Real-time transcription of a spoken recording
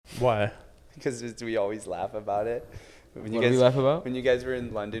Why? Because we always laugh about it. What do we laugh about? When you guys were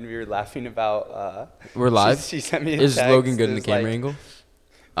in London, we were laughing about. We're live. She sent me a Is text. Logan good in the It was camera like, angle?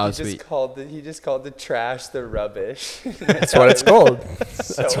 Oh, he sweet. just called the trash the rubbish. That's what it's called.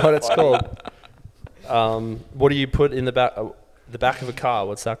 So That's what it's funny. called. What do you put in the back of a car?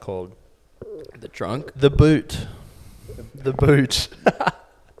 What's that called? The trunk? The boot. The boot.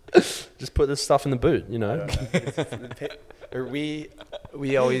 Just put this stuff in the boot, you know. Or we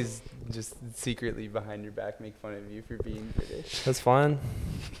always just secretly behind your back make fun of you for being British. That's fine.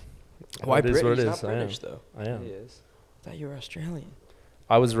 Why It is British? what it Not is. I am. British, though. I am. He is. I thought you were Australian.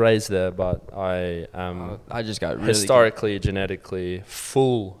 I was raised there, but I am I just got really historically, genetically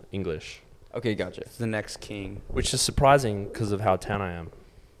full English, Okay, gotcha. The next king. which is surprising because of how tan I am.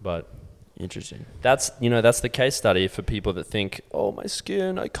 But Interesting. that's the case study for people that think, oh, my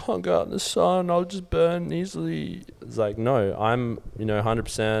skin, I can't go out in the sun, I'll just burn easily. It's like, no, I'm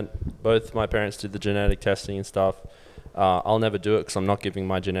 100%. Both my parents did the genetic testing and stuff. I'll never do it because I'm not giving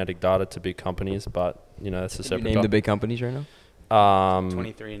my genetic data to big companies, but that's a Can you separate name the big companies right now?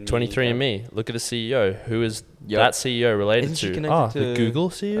 23andMe. 23andMe. Look at the CEO. Who is Yep. that CEO related Isn't she to? connected The to- Google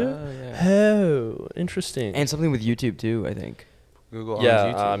CEO? Yeah. Oh, interesting. And something with YouTube too, I think. Google owns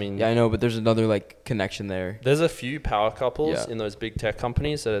yeah, YouTube. I mean, Yeah, I know, but there's another like connection there. there's a few power couples Yeah. in those big tech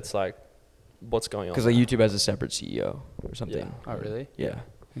companies that it's like, what's going on? Because like YouTube has a separate CEO or something. Yeah. Oh, really? Yeah.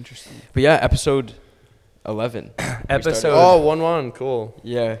 Interesting. But yeah, episode 11. Episode. Oh, 1-1, cool.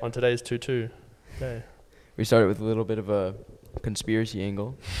 Yeah. On today's 2-2. Okay. We started with a little bit of a conspiracy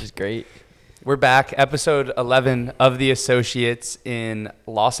angle, which is great. We're back. Episode 11 of The Associates in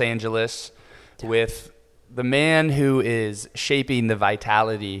Los Angeles with the man who is shaping the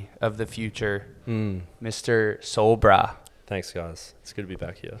vitality of the future, Mr. SolBrah. Thanks, guys. It's good to be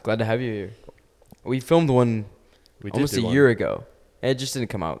back here. Glad to have you here. We filmed one We almost did a do year one. ago. And it just didn't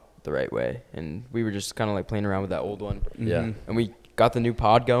come out the right way. And we were just kind of like playing around with that old one. Yeah. Mhm. And we got the new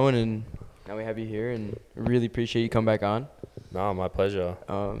pod going, and now we have you here, and we really appreciate you coming back on. No, my pleasure.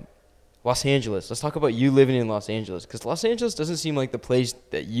 Los Angeles. Let's talk about you living in Los Angeles, because Los Angeles doesn't seem like the place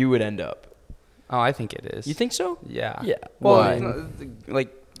that you would end up. Oh, I think it is. You think so? Yeah. Yeah. Well, Why? it's not,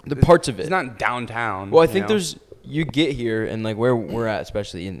 like The parts of it. It's not downtown. Well, I you think know? there's you get here, and like where we're at,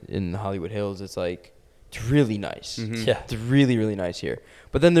 especially in Hollywood Hills, it's like it's really nice. Mhm. Yeah. It's really, really nice here.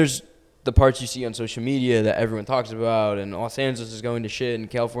 But then there's the parts you see on social media that everyone talks about, and Los Angeles is going to shit, and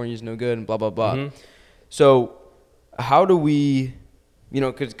California's no good, and blah, blah, blah. Mhm. So how do we,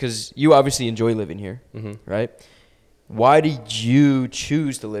 because you obviously enjoy living here, Mhm. right? Why did you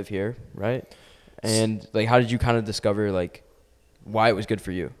choose to live here, right? And like, how did you kind of discover like why it was good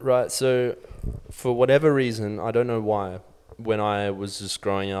for you? Right. So, for whatever reason, I don't know why, when I was just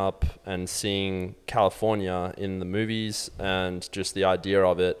growing up and seeing California in the movies and just the idea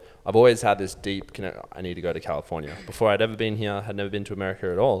of it, I've always had this deep connect. I need to go to California. Before I'd ever been here, had never been to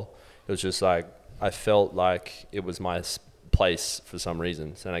America at all. It was just like I felt like it was my place for some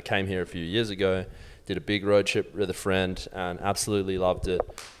reasons. And I came here a few years ago, did a big road trip with a friend, and absolutely loved it.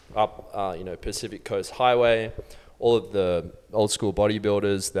 Up, Pacific Coast Highway, all of the old school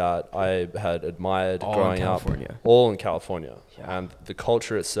bodybuilders that I had admired All in growing California. up, all in California. Yeah. And the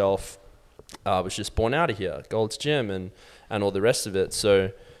culture itself was just born out of here, Gold's Gym and all the rest of it.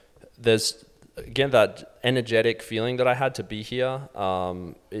 So there's, again, that energetic feeling that I had to be here.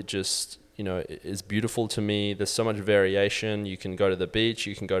 It just, it is beautiful to me. There's so much variation. You can go to the beach,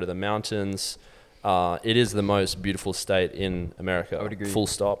 you can go to the mountains. It is the most beautiful state in America. I would agree. Full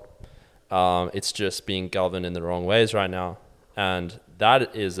stop. It's just being governed in the wrong ways right now. And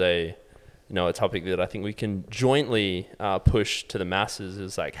that is a topic that I think we can jointly push to the masses,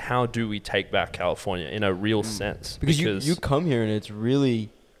 is like, how do we take back California in a real sense? Because you come here and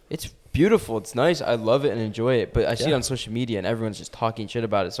it's beautiful. It's nice. I love it and enjoy it. But I see it on social media and everyone's just talking shit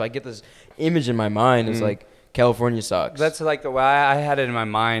about it. So I get this image in my mind. It's like, California sucks. That's like why I had it in my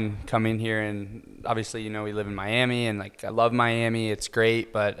mind coming here, and obviously, we live in Miami, and like I love Miami, it's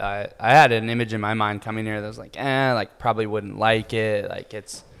great, but I had an image in my mind coming here that was like, probably wouldn't like it, like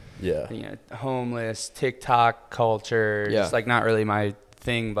it's, homeless, TikTok culture, just like not really my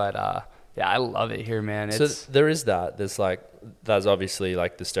thing, but I love it here, man. So there is that. There's obviously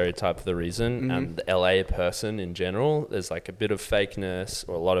like the stereotype of the reason, and the LA person in general. There's like a bit of fakeness,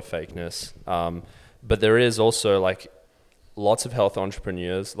 or a lot of fakeness. But there is also like lots of health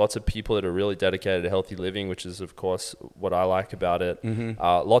entrepreneurs, lots of people that are really dedicated to healthy living, which is of course what I like about it.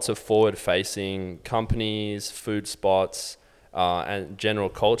 Lots of forward-facing companies, food spots, and general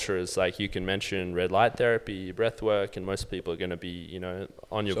culture is like, you can mention red light therapy, breath work, and most people are going to be,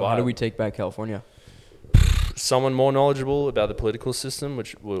 on your So vibe. how do we take back California? someone more knowledgeable about the political system,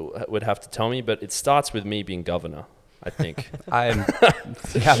 which would have to tell me. But it starts with me being governor, I think.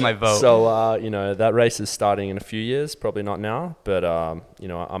 You have my vote. So that race is starting in a few years, probably not now, but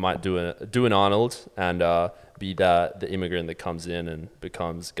I might do an Arnold and be the immigrant that comes in and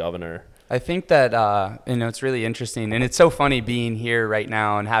becomes governor. I think that it's really interesting, and it's so funny being here right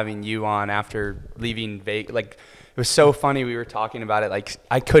now and having you on after leaving Vegas. Like, it was so funny. We were talking about it. Like,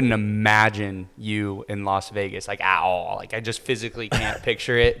 I couldn't imagine you in Las Vegas, like, at all. Like, I just physically can't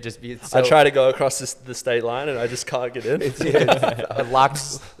picture it. I try to go across the state line, and I just can't get in. It's a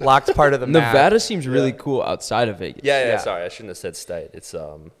locked part of the map. Nevada seems really cool outside of Vegas. Yeah. Sorry, I shouldn't have said state.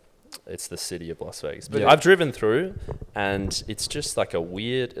 It's the city of Las Vegas. But Yeah. I've driven through, and it's just like a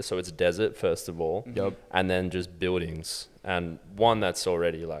weird. So it's desert first of all, and then just buildings, and one that's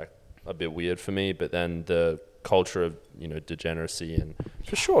already like a bit weird for me. But then the culture of degeneracy, and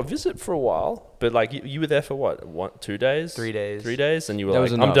for sure visit for a while, but like you were there for what, 2 days, 3 days, 3 days, and you were That like,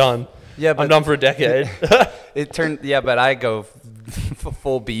 was I'm enough. done. Yeah, but I'm done for a decade. but I go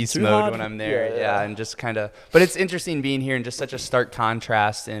full beast Too mode hard? when I'm there. Yeah. And just kind of, but it's interesting being here and just such a stark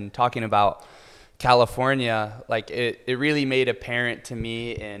contrast, and talking about California. Like, it really made apparent to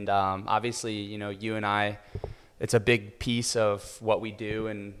me, and obviously, you and I, it's a big piece of what we do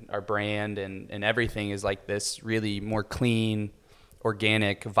and our brand and everything is like this really more clean,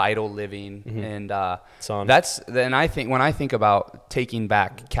 organic, vital living. And I think when I think about taking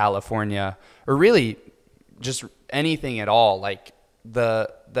back California, or really just anything at all, like the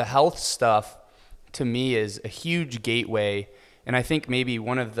health stuff to me is a huge gateway. And I think maybe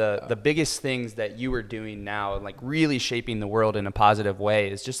one of the biggest things that you are doing now, and like really shaping the world in a positive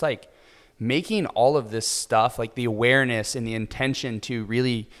way, is just like making all of this stuff, like the awareness and the intention to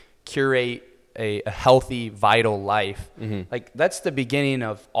really curate a healthy, vital life. Like, that's the beginning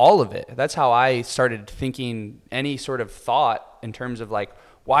of all of it. That's how I started thinking any sort of thought in terms of like,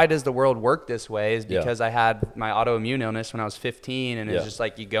 why does the world work this way, is because I had my autoimmune illness when I was 15, and it's just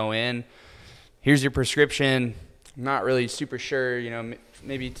like, you go in, here's your prescription. I'm not really super sure,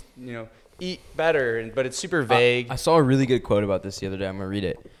 maybe, eat better, but it's super vague. I saw a really good quote about this the other day. I'm going to read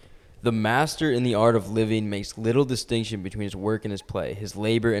it. The master in the art of living makes little distinction between his work and his play, his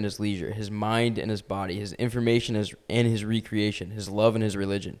labor and his leisure, his mind and his body, his information and his recreation, his love and his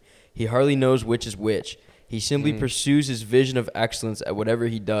religion. He hardly knows which is which. He simply pursues his vision of excellence at whatever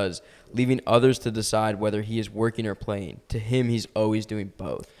he does, leaving others to decide whether he is working or playing. To him, he's always doing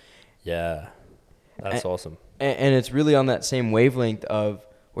both. Yeah, that's awesome. And it's really on that same wavelength of,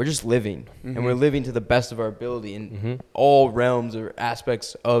 we're just living, and we're living to the best of our ability in all realms or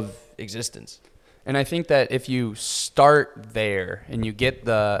aspects of existence. And I think that if you start there and you get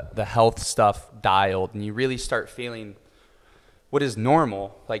the health stuff dialed, and you really start feeling what is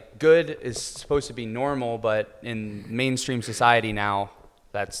normal, like good is supposed to be normal, but in mainstream society now,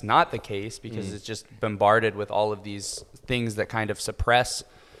 that's not the case, because it's just bombarded with all of these things that kind of suppress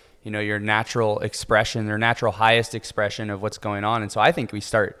your natural expression, or natural highest expression of what's going on. And so I think we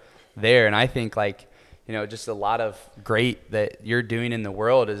start there. And I think just a lot of great that you're doing in the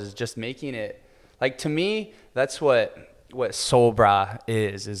world is just making it, like, to me, that's what SolBrah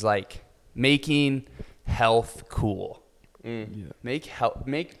is like making health cool. Make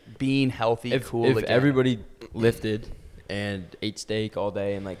being healthy cool if again. everybody lifted and ate steak all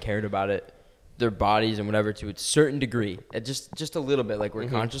day and like cared about it, their bodies and whatever, to a certain degree, just a little bit, like we're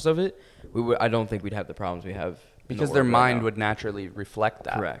conscious of it, I don't think we'd have the problems we have, because their mind would naturally reflect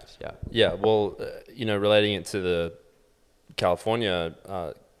that. Correct. Yeah. Well, relating it to the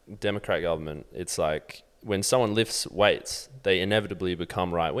California Democrat government, it's like when someone lifts weights, they inevitably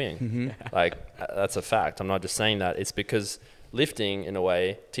become right wing. Like, that's a fact. I'm not just saying that. It's because lifting, in a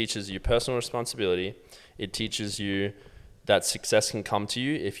way, teaches you personal responsibility. It teaches you that success can come to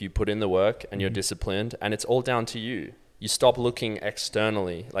you if you put in the work and you're disciplined, and it's all down to you. You stop looking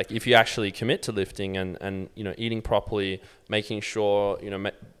externally. Like, if you actually commit to lifting and eating properly, making sure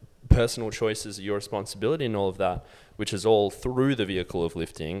personal choices are your responsibility and all of that, which is all through the vehicle of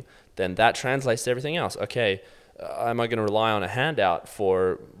lifting, then that translates to everything else. Okay, am I going to rely on a handout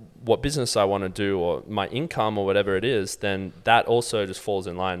for what business I want to do, or my income, or whatever it is? Then that also just falls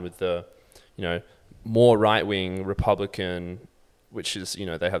in line with the more right-wing Republican, which is,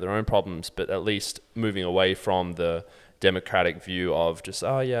 they have their own problems, but at least moving away from the democratic view of just,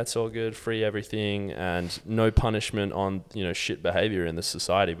 oh yeah, it's all good, free everything, and no punishment on, shit behavior in the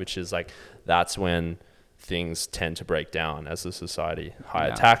society, which is like, that's when things tend to break down as a society.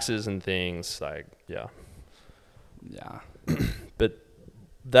 Higher taxes and things, like, yeah. But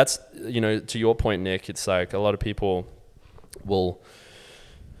that's, to your point, Nick, it's like a lot of people will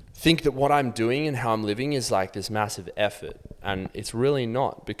think that what I'm doing and how I'm living is like this massive effort, and it's really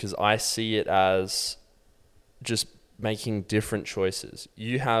not, because I see it as just making different choices.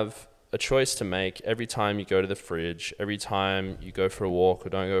 You have a choice to make every time you go to the fridge, every time you go for a walk or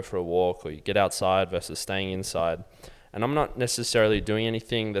don't go for a walk, or you get outside versus staying inside. And I'm not necessarily doing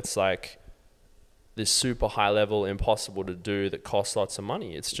anything that's like this super high level, impossible to do, that costs lots of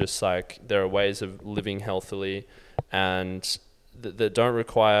money. It's just like there are ways of living healthily and that don't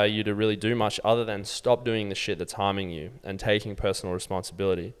require you to really do much other than stop doing the shit that's harming you and taking personal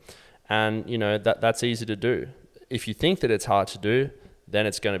responsibility. And you know, that's easy to do. If you think that it's hard to do, then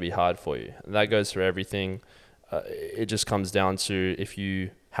it's going to be hard for you. And that goes for everything. It just comes down to if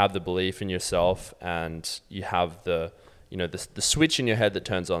you have the belief in yourself and you have the switch in your head that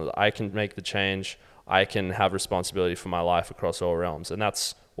turns on. I can make the change. I can have responsibility for my life across all realms. And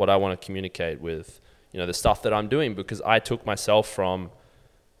that's what I want to communicate with, the stuff that I'm doing, because I took myself from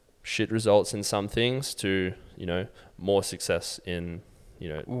shit results in some things to, more success in,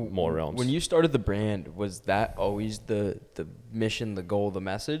 more realms. When you started the brand, was that always the mission, the goal, the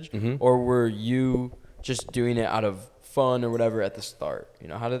message? Mm-hmm. Or were you just doing it out of fun or whatever at the start?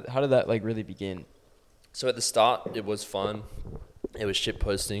 How did that like really begin? So at the start, it was fun. It was shit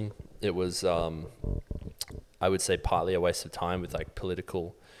posting. It was, I would say, partly a waste of time with like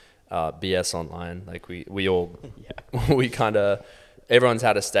political BS online. Like we all, we kind of, everyone's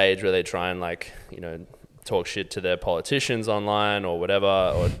had a stage where they try and like, talk shit to their politicians online or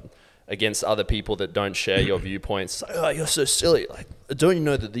whatever, or against other people that don't share your viewpoints. Like, oh, you're so silly. Like, don't you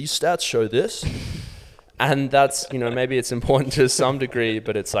know that these stats show this? And that's, maybe it's important to some degree,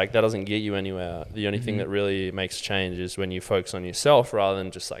 but it's like, that doesn't get you anywhere. The only thing that really makes change is when you focus on yourself rather than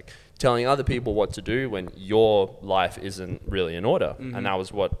just like telling other people what to do when your life isn't really in order. Mm-hmm. And that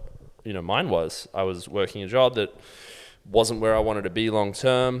was what, mine was. I was working a job that wasn't where I wanted to be long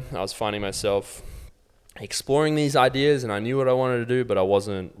term. I was finding myself exploring these ideas and I knew what I wanted to do, but I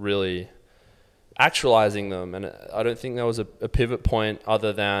wasn't really actualizing them. And I don't think there was a pivot point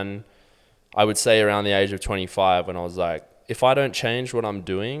other than, I would say, around the age of 25, when I was like, if I don't change what I'm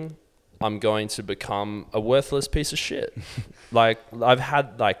doing, I'm going to become a worthless piece of shit. Like, I've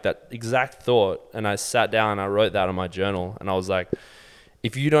had like that exact thought, and I sat down and I wrote that in my journal, and I was like,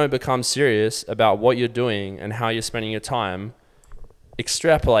 if you don't become serious about what you're doing and how you're spending your time,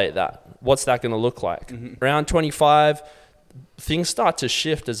 extrapolate that. What's that going to look like? Mm-hmm. Around 25, things start to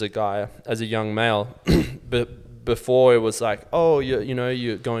shift as a guy, as a young male. But before it was like, oh,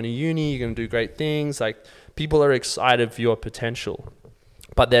 you're going to uni, you're going to do great things. Like, people are excited for your potential.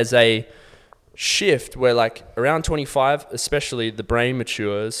 But there's a shift where like around 25, especially, the brain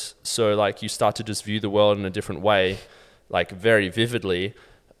matures. So like you start to just view the world in a different way, like very vividly.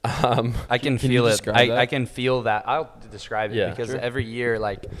 I can feel it. I can feel that. I'll describe it because every year,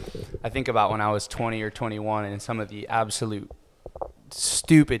 like, I think about when I was 20 or 21 and some of the absolute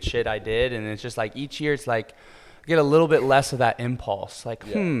stupid shit I did. And it's just like each year it's like, I get a little bit less of that impulse. Like,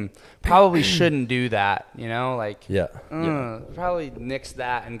 probably shouldn't do that, like, probably nix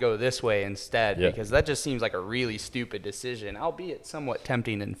that and go this way instead because that just seems like a really stupid decision, albeit somewhat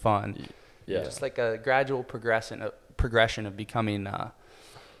tempting and fun. Yeah. Just like a gradual progression of becoming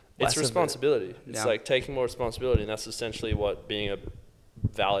it's responsibility. It's like taking more responsibility, and that's essentially what being a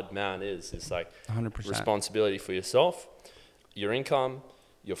valid man is. It's like 100% responsibility for yourself, your income,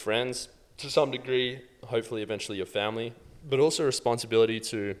 your friends, to some degree, hopefully eventually your family, but also responsibility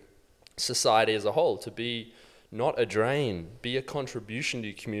to society as a whole, to be not a drain, be a contribution to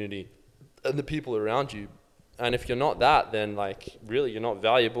your community and the people around you. And if you're not that, then like really you're not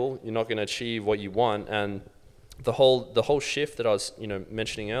valuable, you're not going to achieve what you want. And the whole shift that I was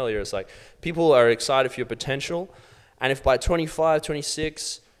mentioning earlier is like people are excited for your potential, and if by 25,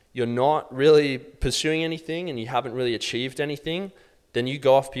 26 you're not really pursuing anything and you haven't really achieved anything, then you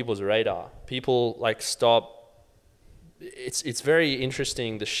go off people's radar. People like stop. It's very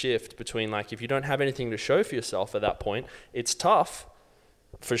interesting, the shift between like if you don't have anything to show for yourself at that point, it's tough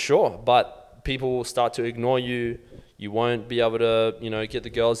for sure, but people will start to ignore you. You won't be able to get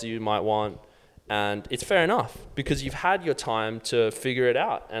the girls that you might want. And it's fair enough because you've had your time to figure it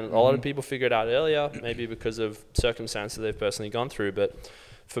out. And a lot of people figure it out earlier, maybe because of circumstances they've personally gone through. But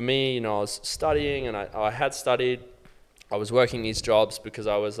for me, I was studying and I had studied. I was working these jobs because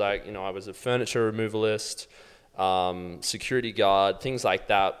I was like, I was a furniture removalist, security guard, things like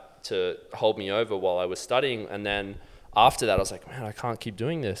that to hold me over while I was studying. And then after that, I was like, man, I can't keep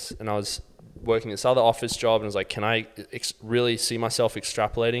doing this. And I was working this other office job and I was like, can I really see myself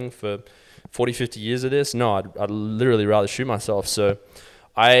extrapolating for 40, 50 years of this? No, I'd literally rather shoot myself. So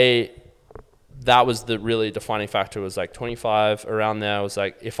I that was the really defining factor. Was like 25 around there. I was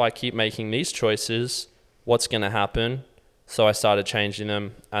like, if I keep making these choices, what's going to happen? So I started changing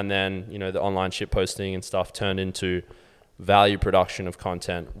them. And then, you know, the online shit posting and stuff turned into value production of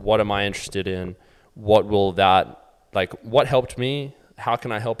content. What am I interested in? What will that, like, what helped me? How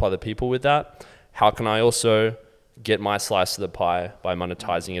can I help other people with that? How can I also get my slice of the pie by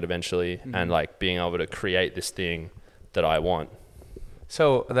monetizing it eventually, and like being able to create this thing that I want?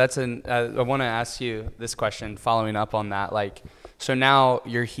 So that's I want to ask you this question following up on that. Like, so now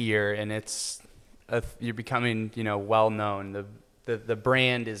you're here and you're becoming, you know, well known. The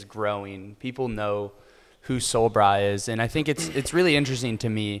brand is growing. People know who SolBrah is. And I think it's really interesting to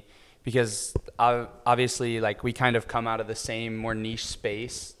me because obviously, like, we kind of come out of the same more niche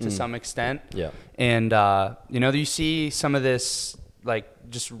space to some extent. Yeah. And, you know, you see some of this, like,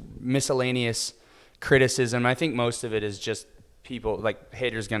 just miscellaneous criticism. I think most of it is just people, like,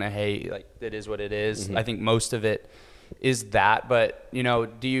 haters gonna hate, like, it is what it is. I think most of it is that. But, you know,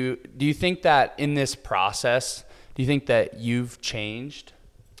 do you think that in this process, do you think that you've changed?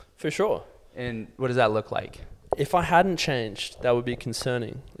 For sure. And what does that look like? If I hadn't changed, that would be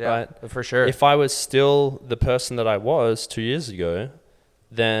concerning, right? For sure. If I was still the person that I was 2 years ago,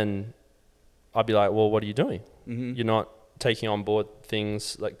 then I'd be like, well, what are you doing? You're not taking on board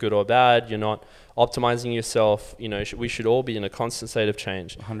things like good or bad. You're not optimizing yourself. You know, we should all be in a constant state of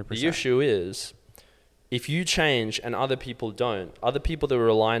change. 100%. The issue is, if you change and other people don't, other people that were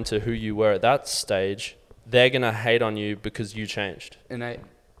aligned to who you were at that stage, they're going to hate on you because you changed.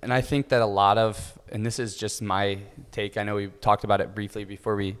 And I think that a lot of, and this is just my take, I know we talked about it briefly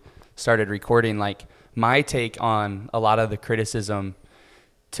before we started recording, like, my take on a lot of the criticism,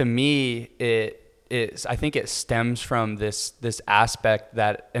 to me, I think it stems from this aspect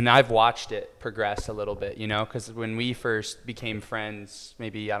that, and I've watched it progress a little bit, you know, because when we first became friends,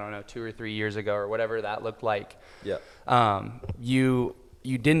 maybe, I don't know, 2 or 3 years ago or whatever that looked like, you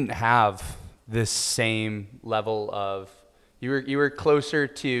didn't have this same level of, you were closer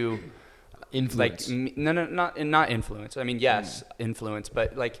to influence. Like, not influence. I mean, yes, influence,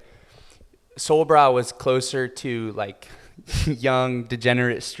 but like SolBrah was closer to like young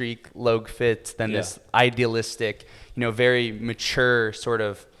degenerate streak Logue Fitz than this idealistic, you know, very mature sort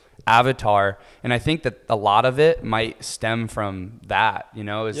of avatar. And I think that a lot of it might stem from that, you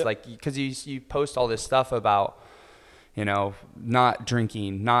know, is like, because you post all this stuff about, you know, not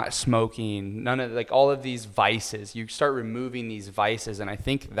drinking, not smoking, none of, like, all of these vices. You start removing these vices, and I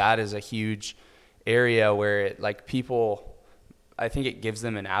think that is a huge area where it, like, people, I think it gives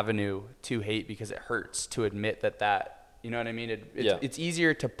them an avenue to hate because it hurts to admit that, you know what I mean? It's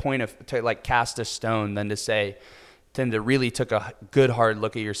easier to to like cast a stone than to really take a good hard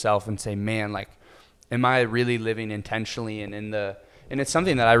look at yourself and say, man, like, am I really living intentionally and and it's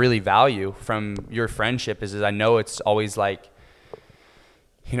something that I really value from your friendship is I know it's always like,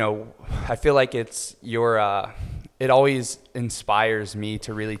 you know, I feel like it's it always inspires me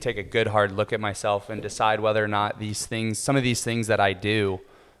to really take a good hard look at myself and decide whether or not some of these things that I do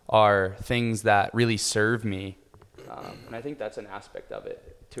are things that really serve me. And I think that's an aspect of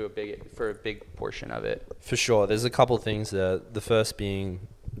it for a big portion of it. For sure. There's a couple of things there. The first being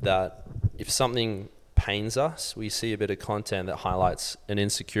that if something pains us, we see a bit of content that highlights an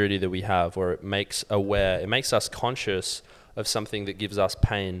insecurity that we have, or it makes us conscious of something that gives us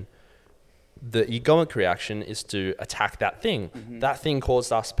pain. The egoic reaction is to attack that thing. That thing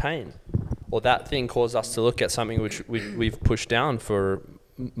caused us pain, or that thing caused us to look at something which we've pushed down for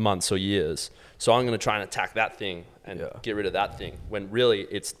months or years. So I'm going to try and attack that thing and get rid of that thing, when really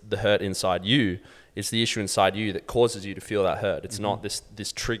it's the hurt inside you. It's the issue inside you that causes you to feel that hurt. It's not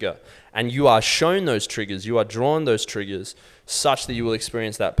this trigger. And you are shown those triggers. You are drawn those triggers such that you will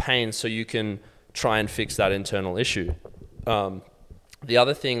experience that pain so you can try and fix that internal issue. The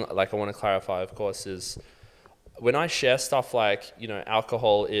other thing, like, I want to clarify, of course, is when I share stuff like, you know,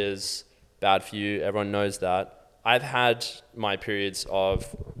 alcohol is bad for you. Everyone knows that. I've had my periods of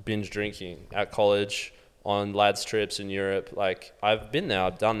binge drinking at college, on lads trips in Europe. Like, I've been there,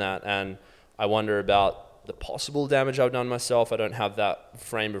 I've done that, and I wonder about the possible damage I've done myself. I don't have that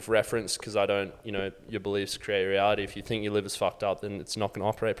frame of reference because I don't, you know, your beliefs create reality. If you think your liver's fucked up, then it's not going to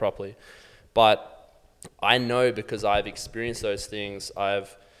operate properly. But I know, because I've experienced those things.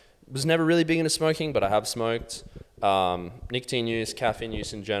 Was never really big into smoking, but I have smoked. Nicotine use, caffeine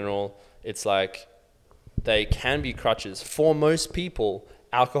use in general, it's like they can be crutches. For most people,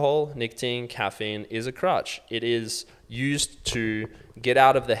 alcohol, nicotine, caffeine is a crutch. It is used to get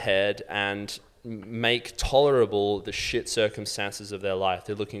out of the head and make tolerable the shit circumstances of their life.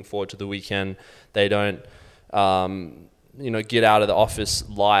 They're looking forward to the weekend. They don't get out of the office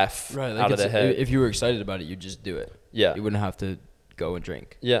life out of their head. If you were excited about it, you'd just do it. Yeah. You wouldn't have to go and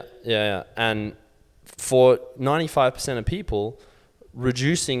drink. Yeah. And for 95% of people,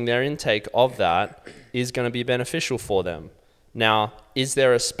 reducing their intake of that is going to be beneficial for them. Now, is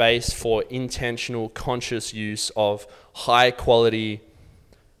there a space for intentional, conscious use of high quality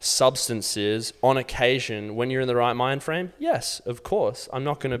substances on occasion when you're in the right mind frame? Yes, of course. I'm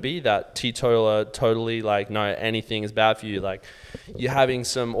not going to be that teetotaler, totally like, no, anything is bad for you. Like, you're having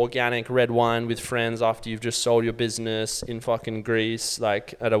some organic red wine with friends after you've just sold your business in fucking Greece,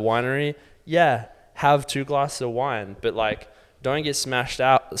 like at a winery. Yeah, have 2 glasses of wine, but like, don't get smashed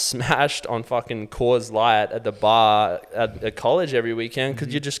on fucking Coors Light at the bar at college every weekend,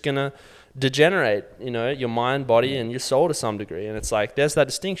 because you're just going to degenerate, your mind, body, and your soul to some degree. And it's like, there's that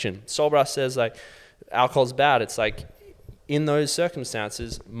distinction. SolBrah says like alcohol's bad. It's like, in those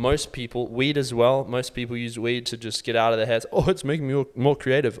circumstances, most people, weed as well, most people use weed to just get out of their heads. Oh, it's making me more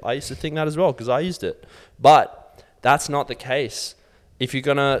creative. I used to think that as well because I used it. But that's not the case. If you're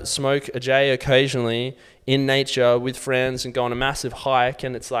going to smoke a J occasionally in nature with friends and go on a massive hike,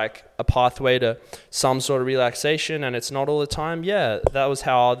 and it's like a pathway to some sort of relaxation, and it's not all the time, yeah, that was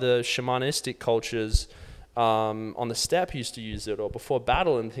how the shamanistic cultures on the steppe used to use it, or before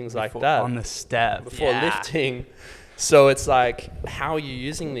battle and things like that. On the steppe. Before lifting. So it's like, how are you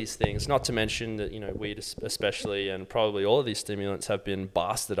using these things? Not to mention that, weed especially, and probably all of these stimulants have been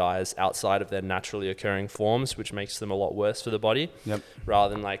bastardized outside of their naturally occurring forms, which makes them a lot worse for the body. Yep.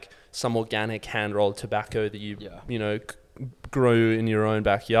 Rather than like some organic hand-rolled tobacco that you grew in your own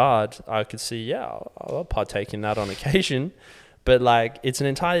backyard. I could see, I'll partake in that on occasion. But like, it's an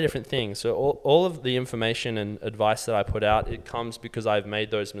entirely different thing. So all of the information and advice that I put out, it comes because I've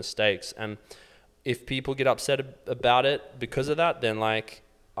made those mistakes. And if people get upset about it because of that, then like,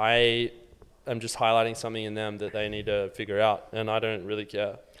 I am just highlighting something in them that they need to figure out, and I don't really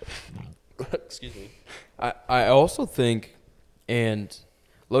care. Excuse me. I also think, and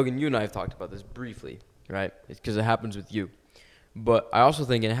Logan, you and I have talked about this briefly, right? It's because it happens with you. But I also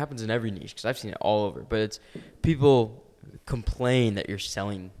think, and it happens in every niche, because I've seen it all over, but it's people complain that you're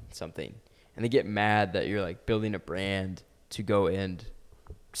selling something, and they get mad that you're like building a brand to go and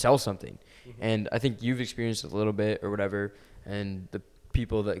sell something. And I think you've experienced it a little bit or whatever, and the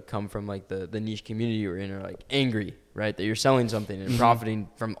people that come from like the niche community you're in are like angry, right, that you're selling something and profiting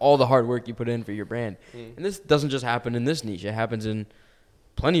from all the hard work you put in for your brand. And this doesn't just happen in this niche, it happens in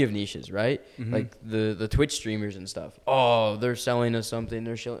plenty of niches, right? Like the Twitch streamers and stuff. Oh, they're selling us something,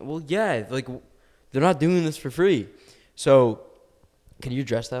 they're showing, well, yeah, like they're not doing this for free. So can you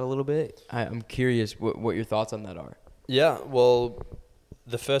address that a little bit? I'm curious what your thoughts on that are. Yeah, well,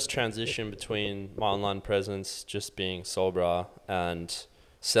 the first transition between my online presence just being SolBrah and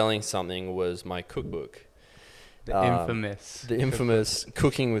selling something was my cookbook. The infamous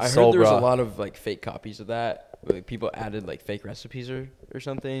Cooking with SolBrah. I heard there was a lot of like fake copies of that. Like people added like fake recipes or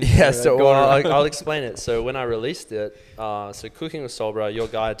something. Yeah, so I'll explain it. So when I released it, so Cooking with SolBrah, your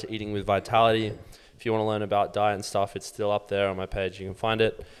guide to eating with vitality. If you want to learn about diet and stuff, it's still up there on my page. You can find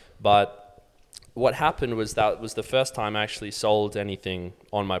it. But what happened was that was the first time I actually sold anything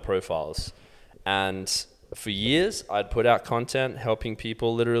on my profiles. And for years, I'd put out content helping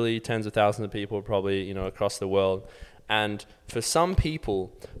people, literally tens of thousands of people probably, across the world. And for some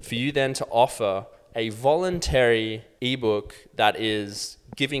people, for you then to offer a voluntary ebook that is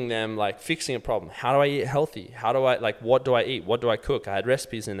giving them like fixing a problem. How do I eat healthy? How do I, like, what do I eat? What do I cook? I had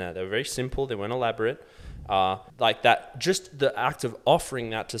recipes in there. They were very simple. They weren't elaborate. Like that, just the act of offering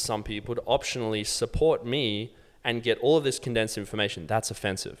that to some people to optionally support me and get all of this condensed information, that's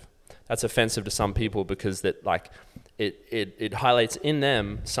offensive. That's offensive to some people because that like it highlights in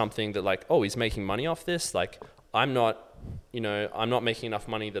them something that like, oh, he's making money off this. Like I'm not making enough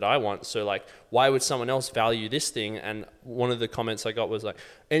money that I want. So like, why would someone else value this thing? And one of the comments I got was like,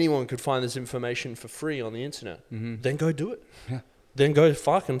 anyone could find this information for free on the internet. Then go do it. Yeah. Then go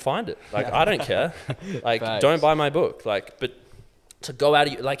fucking find it. Like, I don't care. Like, Facts. Don't buy my book. Like, but to go out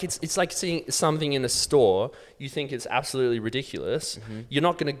of you, like, it's like seeing something in a store. You think it's absolutely ridiculous. You're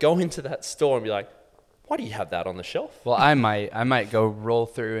not going to go into that store and be like, why do you have that on the shelf? Well, I might go roll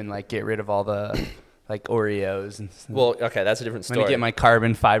through and like get rid of all the like Oreos and stuff. Well, okay, that's a different story. I'm gonna get my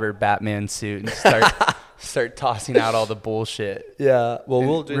carbon fiber Batman suit and start tossing out all the bullshit. Yeah, well,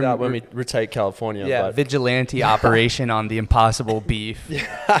 we'll do that when we retake California. Yeah, but vigilante operation on the Impossible Beef.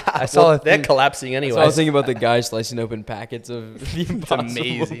 I saw they're collapsing anyway. So I was thinking about the guy slicing open packets of the Impossible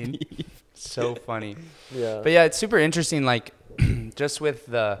amazing. Beef. So funny. Yeah. But yeah, it's super interesting. Like, just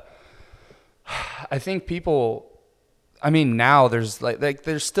with I think people I mean, now there's like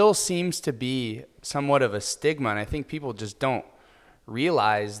there still seems to be somewhat of a stigma, and I think people just don't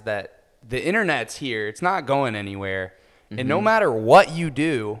realize that the internet's here. It's not going anywhere. And no matter what you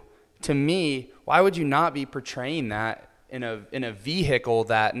do, to me, why would you not be portraying that in a vehicle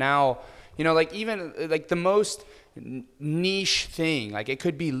that now, you know, like even like the most niche thing, like it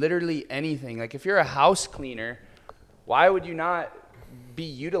could be literally anything. Like if you're a house cleaner, why would you not be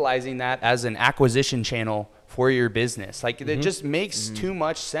utilizing that as an acquisition channel for your business? Like it just makes too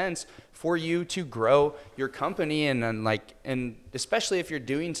much sense for you to grow your company. And especially if you're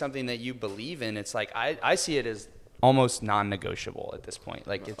doing something that you believe in, it's like, I see it as almost non-negotiable at this point.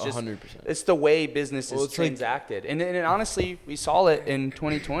 Like it's just 100%. It's the way business is transacted. And honestly, we saw it in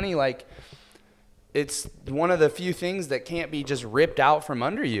 2020. Like it's one of the few things that can't be just ripped out from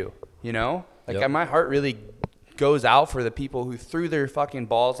under you, you know? Like my heart really goes out for the people who threw their fucking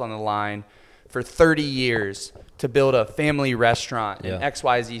balls on the line for 30 years to build a family restaurant in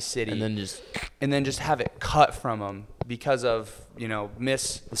XYZ city, and then just have it cut from them because of, you know, the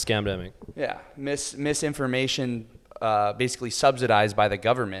scamdemic. Misinformation, basically subsidized by the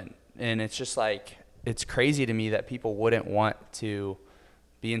government. And it's just like, it's crazy to me that people wouldn't want to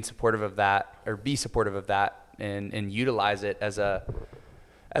be supportive of that and utilize it as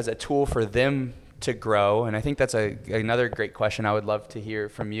a tool for them to grow. And I think that's another great question I would love to hear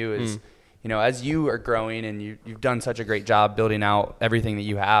from you is, you know, as you are growing and you've done such a great job building out everything that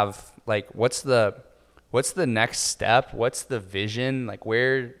you have, like what's the next step? What's the vision? Like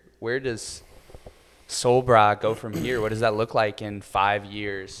where does SolBrah go from here? What does that look like in 5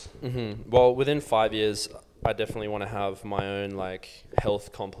 years? Well, within 5 years, I definitely want to have my own like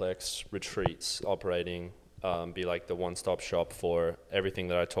health complex retreats operating, be like the one-stop shop for everything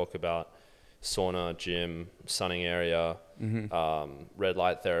that I talk about: sauna, gym, sunning area, red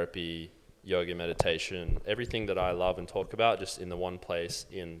light therapy, yoga, meditation, everything that I love and talk about, just in the one place,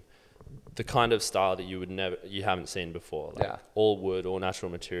 in the kind of style that you haven't seen before. Like all wood, all natural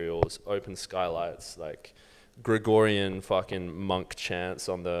materials, open skylights, like Gregorian fucking monk chants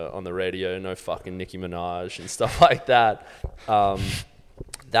on the radio, no fucking Nicki Minaj and stuff like that.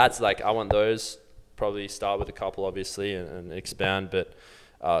 That's like, I want those, probably start with a couple obviously and expand, but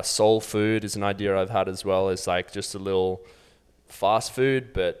soul food is an idea I've had as well. It's like just a little fast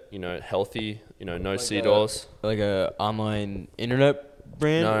food, but you know, healthy, you know, no sea doors. Like a online internet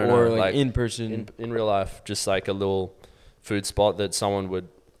brand, or like in person, in real life, just like a little food spot that someone would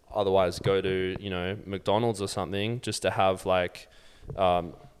otherwise go to, you know, McDonald's or something, just to have like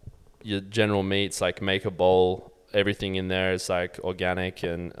your general meats, like make a bowl, everything in there is like organic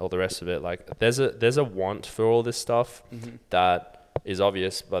and all the rest of it. Like there's a want for all this stuff that is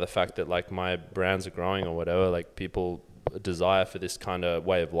obvious by the fact that like my brands are growing or whatever. Like people desire for this kind of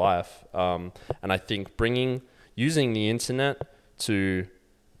way of life, and I think using the internet to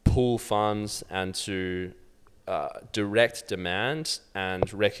pull funds and to direct demand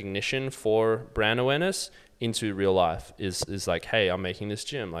and recognition for brand awareness into real life is like, hey, I'm making this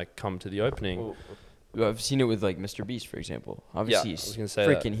gym, like come to the opening. Well, I've seen it with like Mr. Beast, for example. Obviously he's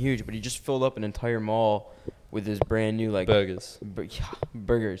freaking huge, but he just filled up an entire mall with his brand new like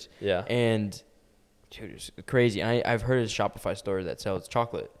burgers. Yeah. And dude, it's crazy. I've heard of a Shopify store that sells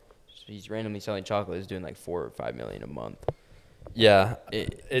chocolate. So he's randomly selling chocolate. He's doing like 4 or 5 million a month. Yeah,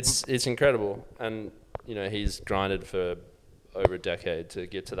 it's incredible. And you know, he's grinded for over a decade to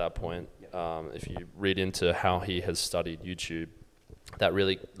get to that point. If you read into how he has studied YouTube, that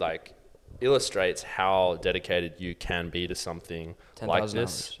really like illustrates how dedicated you can be to something like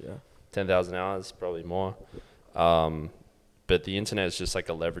this. 10,000 hours, probably more. But the internet is just like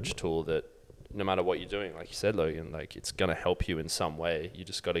a leverage tool that no matter what you're doing, like you said, Logan, like it's going to help you in some way. You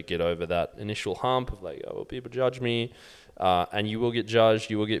just got to get over that initial hump of like, oh, will people judge me? And you will get judged.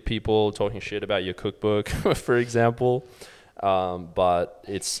 You will get people talking shit about your cookbook, for example. But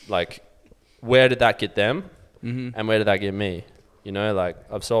it's like, where did that get them? And where did that get me? You know, like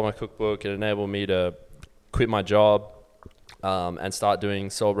I've sold my cookbook. It enabled me to quit my job and start doing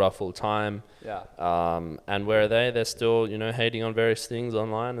SolBrah full time. And where are they? They're still, you know, hating on various things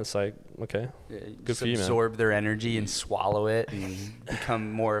online. It's like, okay, good for you, man. Absorb their energy and swallow it and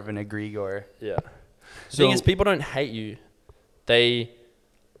become more of an egregore. Yeah. The thing is, people don't hate you. They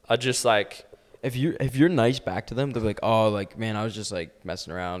are just like, if you're nice back to them, they're like, oh, like, man, I was just like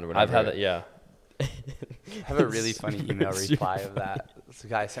messing around or whatever. I've had that, yeah. I have a really funny email reply of that. This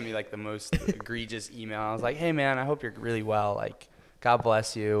guy sent me like the most egregious email. I was like, hey man, I hope you're really well. Like, God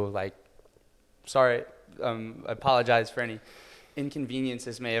bless you. Like, sorry, I apologize for any inconvenience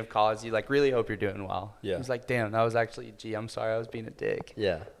this may have caused you. Like, really hope you're doing well. Yeah. He was like, damn, that was actually, I'm sorry, I was being a dick.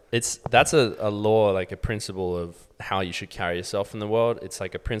 Yeah. That's a law, like a principle of how you should carry yourself in the world. It's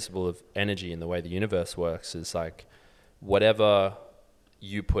like a principle of energy and the way the universe works. Is like whatever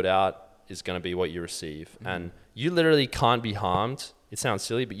you put out is going to be what you receive. And you literally can't be harmed. It sounds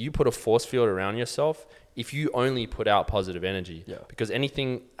silly, but you put a force field around yourself if you only put out positive energy. Yeah. Because any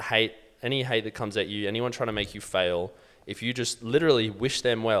hate that comes at you, anyone trying to make you fail, if you just literally wish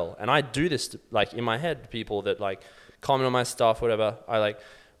them well. And I do this to, like in my head, people that like comment on my stuff, whatever.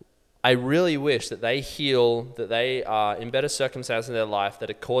 I really wish that they heal, that they are in better circumstances in their life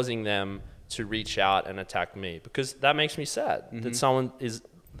that are causing them to reach out and attack me, because that makes me sad that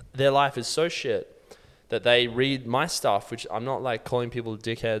their life is so shit that they read my stuff, which I'm not like calling people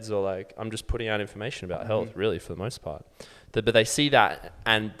dickheads or like, I'm just putting out information about health really for the most part. But they see that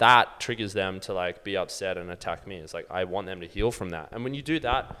and that triggers them to like be upset and attack me. It's like, I want them to heal from that. And when you do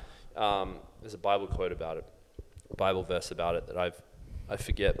that, there's a Bible quote about it, a Bible verse about it that I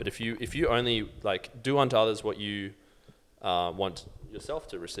forget, but if you only like do unto others what you want yourself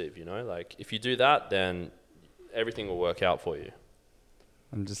to receive, you know, like if you do that, then everything will work out for you.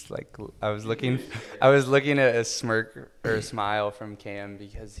 I'm just like, I was looking at a smirk or a smile from Cam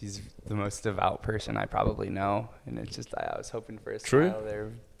because he's the most devout person I probably know, and it's just I was hoping for a smile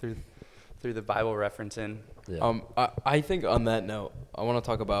there through the Bible referencing. Yeah. I think on that note, I want to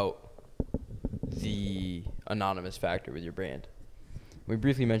talk about the anonymous factor with your brand. We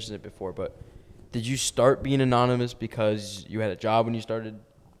briefly mentioned it before, but did you start being anonymous because you had a job when you started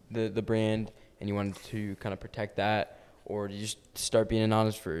the brand and you wanted to kind of protect that? Or did you start being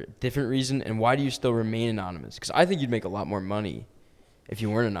anonymous for a different reason? And why do you still remain anonymous? Because I think you'd make a lot more money if you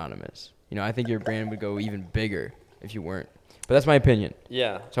weren't anonymous. You know, I think your brand would go even bigger if you weren't. But that's my opinion.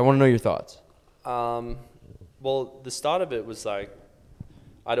 Yeah. So I want to know your thoughts. Well, the start of it was like,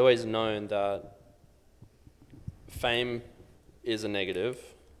 I'd always known that fame is a negative,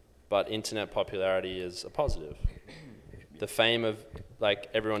 but internet popularity is a positive. The fame of like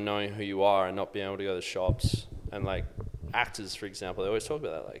everyone knowing who you are and not being able to go to the shops, and like actors, for example, they always talk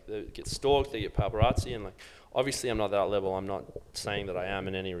about that. Like they get stalked, they get paparazzi, and like obviously I'm not that level. I'm not saying that I am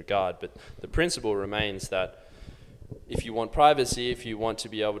in any regard, but the principle remains that if you want privacy, if you want to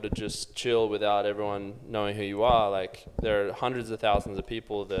be able to just chill without everyone knowing who you are, like there are hundreds of thousands of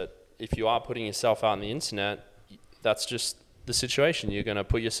people that if you are putting yourself out on the internet, that's just the situation. You're going to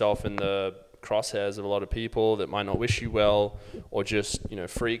put yourself in the crosshairs of a lot of people that might not wish you well, or just, you know,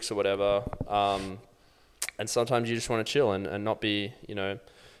 freaks or whatever. And sometimes you just want to chill and not be, you know,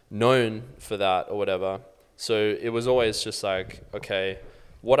 known for that or whatever. So it was always just like, okay,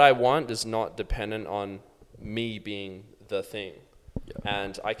 what I want is not dependent on me being the thing. Yeah.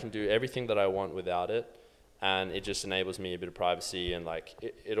 And I can do everything that I want without it. And it just enables me a bit of privacy. And like,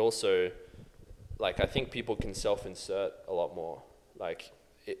 it also, like, I think people can self-insert a lot more. Like,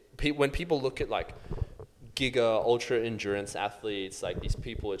 when people look at like giga ultra endurance athletes, like these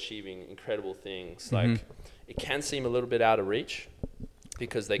people achieving incredible things, like it can seem a little bit out of reach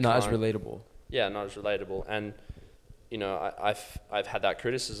because they not can't, as relatable. Yeah, not as relatable. And you know, I've had that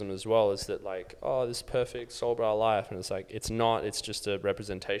criticism as well, is that like, oh, this perfect SolBrah life, and it's like, it's not. It's just a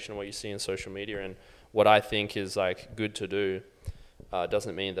representation of what you see in social media, and what I think is like good to do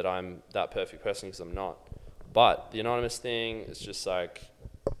doesn't mean that I'm that perfect person, because I'm not. But the anonymous thing is just like,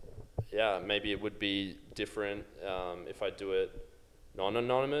 yeah, maybe it would be different if I do it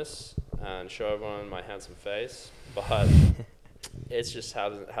non-anonymous and show everyone my handsome face, but it's just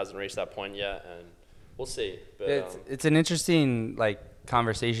hasn't reached that point yet, and we'll see. But it's an interesting like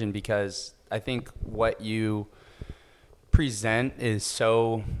conversation, because I think what you present is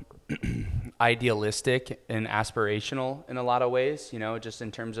so idealistic and aspirational in a lot of ways, you know, just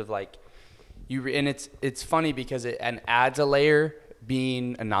in terms of like and it's funny because it adds a layer,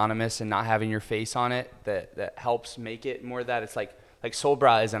 being anonymous and not having your face on it, that helps make it more that it's like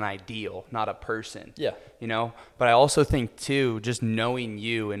SolBrah is an ideal, not a person. Yeah. You know, but I also think too, just knowing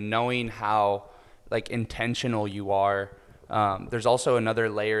you and knowing how like intentional you are, there's also another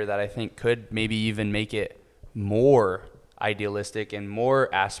layer that I think could maybe even make it more idealistic and more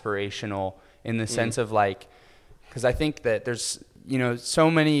aspirational, in the sense of like, because I think that there's, you know,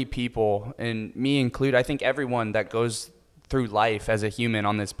 so many people, and me included, I think everyone that goes through life as a human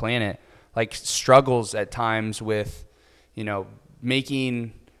on this planet, like struggles at times with, you know,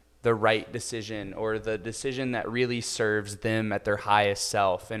 making the right decision, or the decision that really serves them at their highest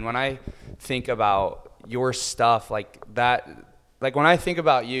self. And when I think about your stuff like that, like when I think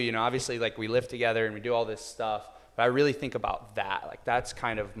about you, you know, obviously like we live together and we do all this stuff, but I really think about that. Like that's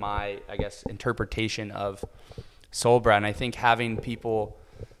kind of my, I guess, interpretation of SolBrah. And I think having people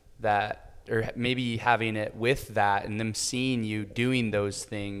that or maybe having it with that, and them seeing you doing those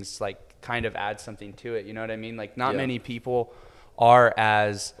things, like kind of adds something to it. You know what I mean? Like not many people are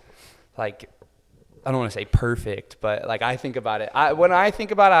as like, I don't want to say perfect, but like I think about it. When I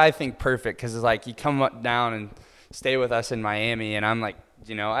think about it, I think perfect, because it's like you come down and stay with us in Miami, and I'm like,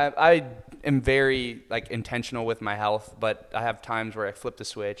 you know, I am very like intentional with my health, but I have times where I flip the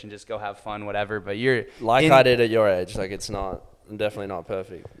switch and just go have fun, whatever. But you're like I did at your age. Like I'm definitely not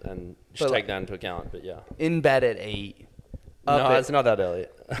perfect, and just take that into account. But yeah, in bed at 8. No, it's not that early.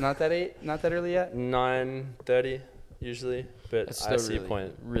 Not that 8? Not that early yet? 9:30 usually. But That's I still see your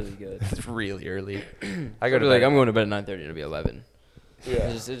point. Really good. It's really early. I go to bed. I'm going to bed at 9:30. It'll be 11. Yeah.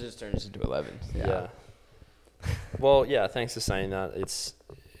 It just turns into 11. Yeah. Well, yeah. Thanks for saying that. It's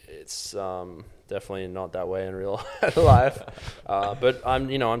definitely not that way in real life. But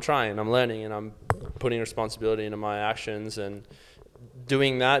I'm trying. I'm learning, and I'm putting responsibility into my actions, and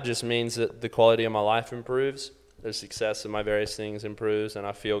doing that just means that the quality of my life improves. The success of my various things improves, and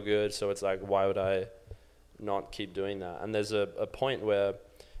I feel good. So it's like, why would I not keep doing that? And there's a point where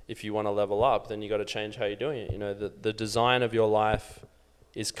if you want to level up, then you got to change how you're doing it. You know, the design of your life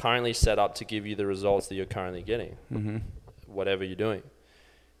is currently set up to give you the results that you're currently getting, whatever you're doing.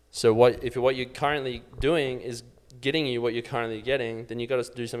 So if what you're currently doing is getting you what you're currently getting, then you got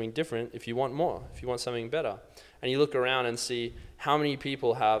to do something different if you want more, if you want something better. And you look around and see how many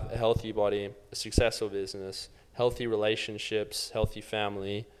people have a healthy body, a successful business, healthy relationships, healthy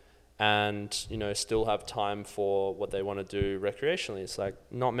family, and still have time for what they want to do recreationally. It's like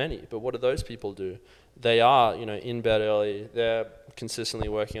not many. But what do those people do? They are in bed early. They're consistently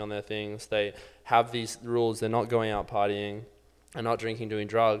working on their things. They have these rules. They're not going out partying and not drinking, doing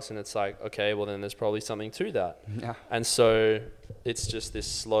drugs. And it's like, okay, well then there's probably something to that. Yeah. And so it's just this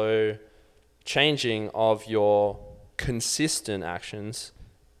slow changing of your consistent actions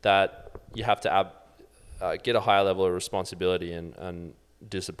that you have to get a higher level of responsibility and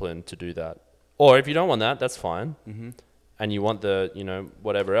discipline to do that. Or if you don't want that, that's fine. And you want the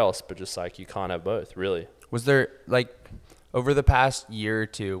whatever else, but just like you can't have both, really. Was there, like, over the past year or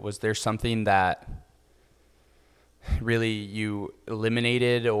two, was there something that really you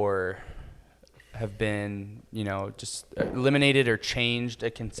eliminated or have been just eliminated or changed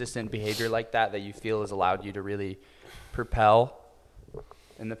a consistent behavior like that you feel has allowed you to really propel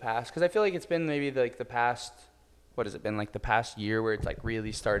in the past? Because I feel like it's been maybe like the past, what has it been, like the past year where it's like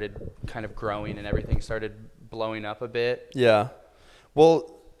really started kind of growing and everything started blowing up a bit. Yeah.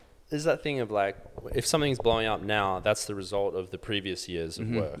 Well, there's that thing of like, if something's blowing up now, that's the result of the previous years of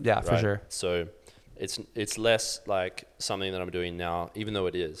work. Yeah, right? for sure. So it's less like something that I'm doing now, even though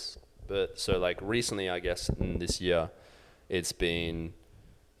it is. But so like recently, I guess in this year, it's been,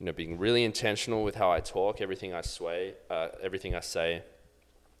 being really intentional with how I talk, everything I say,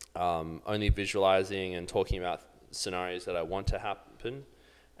 only visualizing and talking about scenarios that I want to happen,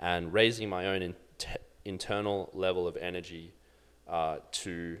 and raising my own internal level of energy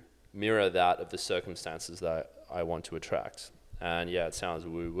to mirror that of the circumstances that I want to attract. And yeah, it sounds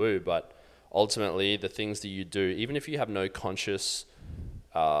woo-woo, but ultimately the things that you do, even if you have no conscious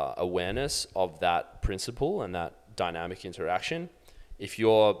awareness of that principle and that dynamic interaction, if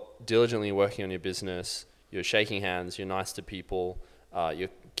you're diligently working on your business, you're shaking hands, you're nice to people, you're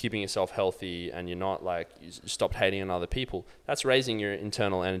keeping yourself healthy, and you're not like, you stopped hating on other people, that's raising your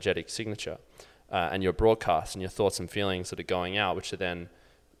internal energetic signature and your broadcast and your thoughts and feelings that are going out, which are then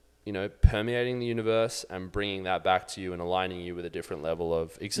permeating the universe and bringing that back to you and aligning you with a different level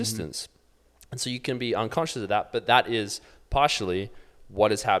of existence. And so you can be unconscious of that, but that is partially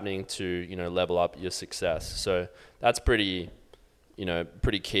what is happening to level up your success. So that's pretty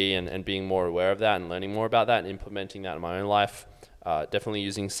key, and being more aware of that and learning more about that and implementing that in my own life. Definitely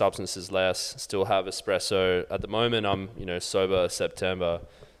using substances less, still have espresso. At the moment, I'm, sober September,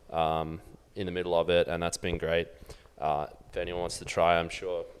 in the middle of it, and that's been great. If anyone wants to try, I'm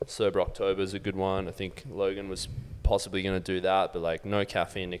sure Sober October is a good one. I think Logan was possibly going to do that, but like no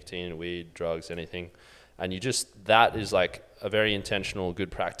caffeine, nicotine, weed, drugs, anything. And that is like a very intentional,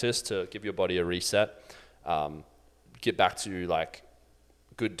 good practice to give your body a reset, get back to like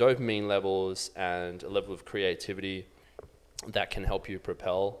good dopamine levels and a level of creativity that can help you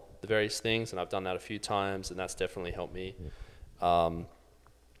propel the various things. And I've done that a few times, and that's definitely helped me.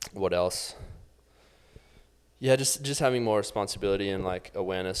 What else? Yeah, just having more responsibility and like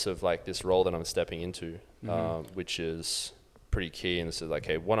awareness of like this role that I'm stepping into, which is pretty key. And this is like,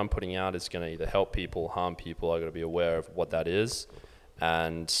 hey, what I'm putting out is going to either help people, harm people. I got to be aware of what that is,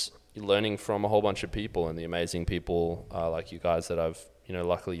 and learning from a whole bunch of people and the amazing people like you guys that I've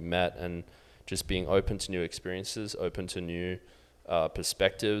luckily met, and just being open to new experiences, open to new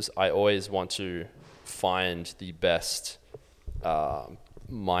perspectives. I always want to find the best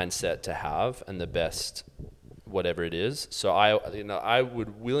mindset to have and the best whatever it is. So I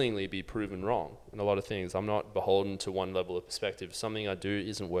would willingly be proven wrong in a lot of things. I'm not beholden to one level of perspective. If something I do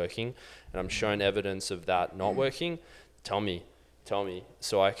isn't working and I'm shown evidence of that not working, tell me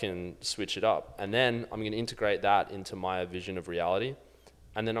so I can switch it up. And then I'm going to integrate that into my vision of reality.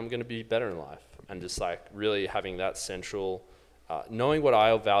 And then I'm going to be better in life. And just like really having that central, knowing what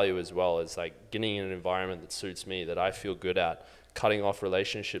I value as well is like getting in an environment that suits me, that I feel good at, cutting off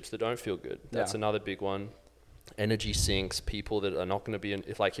relationships that don't feel good. That's another big one. Energy sinks, people that are not going to be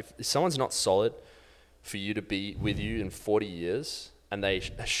if someone's not solid for you to be with you in 40 years and they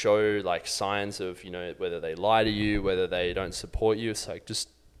show like signs of, whether they lie to you, whether they don't support you, it's like just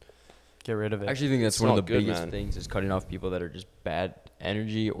get rid of it. I actually think that's one of the biggest things is cutting off people that are just bad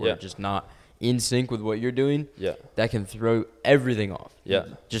energy or just not in sync with what you're doing. Yeah. That can throw everything off. Yeah.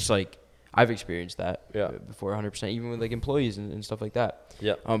 Just like I've experienced that before 100%, even with like employees and stuff like that.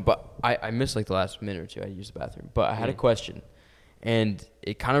 Yeah. But I missed like the last minute or two. I used the bathroom, but I had a question, and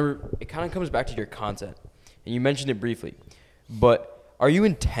it kind of comes back to your content, and you mentioned it briefly, but are you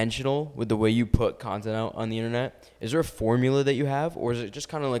intentional with the way you put content out on the internet? Is there a formula that you have, or is it just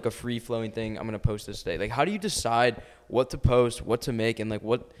kind of like a free flowing thing? I'm gonna post this today. Like, how do you decide what to post, what to make, and like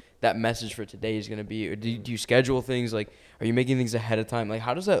what that message for today is gonna be? Or do you schedule things? Like, are you making things ahead of time? Like,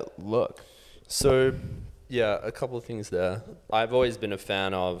 how does that look? So, yeah, a couple of things there. I've always been a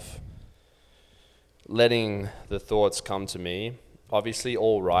fan of letting the thoughts come to me. Obviously,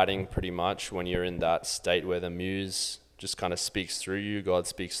 all writing pretty much when you're in that state where the muse just kind of speaks through you, God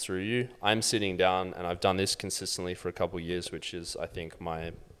speaks through you. I'm sitting down, and I've done this consistently for a couple of years, which is, I think,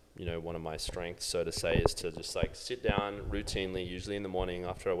 my, one of my strengths, so to say, is to just like sit down routinely, usually in the morning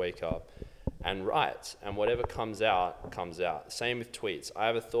after I wake up, and write. And whatever comes out, comes out. Same with tweets. I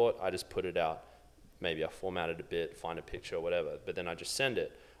have a thought, I just put it out. Maybe I format it a bit, find a picture or whatever, but then I just send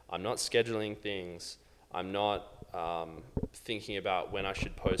it. I'm not scheduling things. I'm not thinking about when I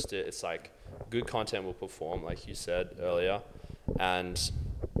should post it. It's like good content will perform, like you said earlier. And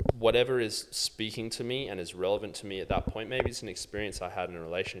whatever is speaking to me and is relevant to me at that point, maybe it's an experience I had in a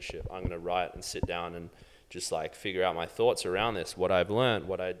relationship. I'm going to write and sit down and just like figure out my thoughts around this, what I've learned,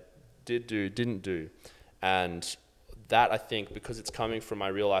 what I did do, didn't do. And that, I think, because it's coming from my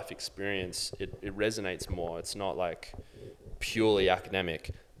real life experience, it resonates more. It's not like purely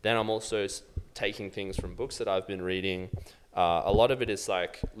academic. Then I'm also taking things from books that I've been reading. A lot of it is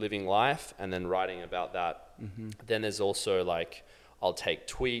like living life and then writing about that. Mm-hmm. Then there's also like, I'll take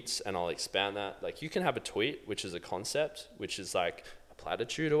tweets and I'll expand that. Like you can have a tweet, which is a concept, which is like a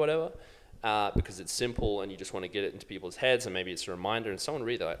platitude or whatever, because it's simple and you just want to get it into people's heads, and maybe it's a reminder and someone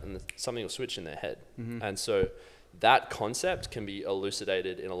read that and something will switch in their head. Mm-hmm. And so that concept can be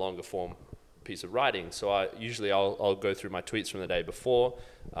elucidated in a longer form piece of writing. So I'll go through my tweets from the day before,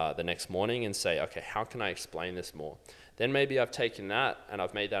 the next morning, and say, okay, how can I explain this more? Then maybe I've taken that and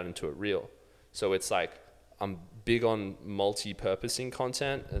I've made that into a reel. So it's like I'm big on multi-purposing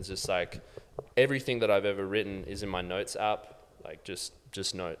content. It's just like everything that I've ever written is in my notes app, like just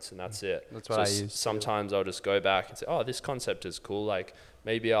notes, and that's it. That's what I use. Sometimes I'll just go back and say, oh, this concept is cool. Like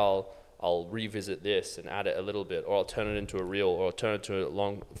maybe I'll revisit this and add it a little bit, or I'll turn it into a reel, or I'll turn it to a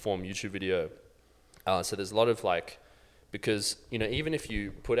long form YouTube video. So there's a lot of like, because, even if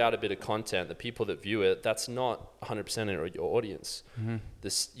you put out a bit of content, the people that view it, that's not 100% in your audience. Mm-hmm.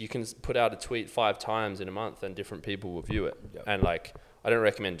 You can put out a tweet 5 times in a month and different people will view it. Yep. And like, I don't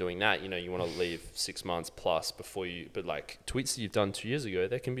recommend doing that. You want to leave 6 months plus before but like tweets that you've done 2 years ago,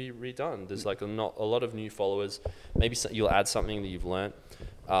 they can be redone. There's like not a lot of new followers. Maybe you'll add something that you've learned.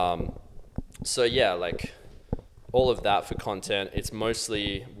 So yeah, like all of that for content, it's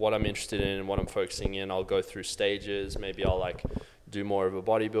mostly what I'm interested in and what I'm focusing in. I'll go through stages. Maybe I'll like do more of a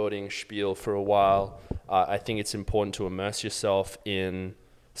bodybuilding spiel for a while. I think it's important to immerse yourself in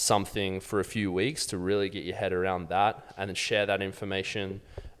something for a few weeks to really get your head around that, and then share that information.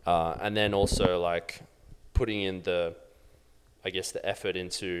 And then also like putting in the effort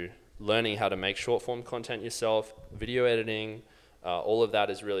into learning how to make short form content yourself, video editing. All of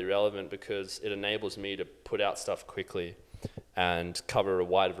that is really relevant because it enables me to put out stuff quickly and cover a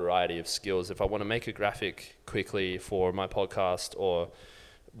wide variety of skills. If I want to make a graphic quickly for my podcast or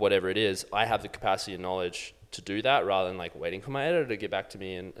whatever it is, I have the capacity and knowledge to do that rather than like waiting for my editor to get back to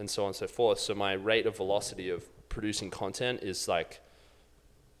me and so on and so forth. So my rate of velocity of producing content is like,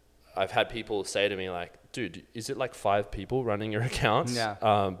 I've had people say to me like, dude, is it like 5 people running your accounts?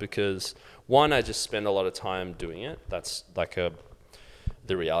 Yeah. Because one, I just spend a lot of time doing it. That's like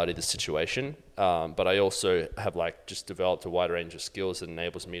the reality of the situation. But I also have like just developed a wide range of skills that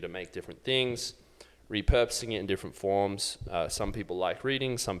enables me to make different things, repurposing it in different forms. Some people like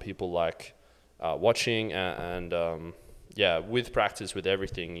reading, some people like watching, and with practice, with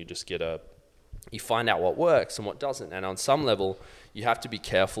everything, you just you find out what works and what doesn't. And on some level, you have to be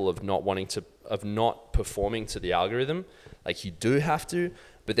careful of not performing to the algorithm. Like, you do have to,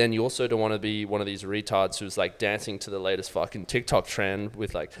 but then you also don't want to be one of these retards who's like dancing to the latest fucking TikTok trend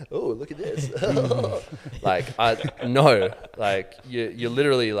with like, oh, look at this. Like, you're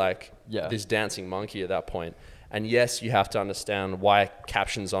literally like this dancing monkey at that point. And yes, you have to understand why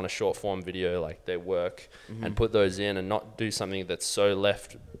captions on a short form video, like, they work, and put those in, and not do something that's so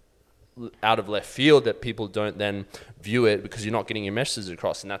out of left field that people don't then view it, because you're not getting your messages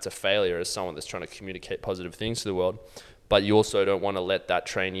across, and that's a failure as someone that's trying to communicate positive things to the world. But you also don't want to let that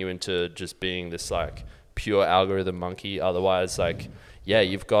train you into just being this like pure algorithm monkey. Otherwise, like,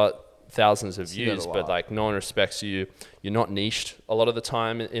 you've got thousands of views, but like no one respects you. You're not niched a lot of the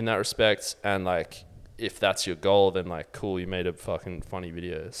time in that respect. And like, if that's your goal, then like, cool, you made a fucking funny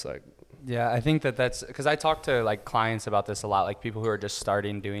video. It's like, yeah, I think that's because I talk to like clients about this a lot, like people who are just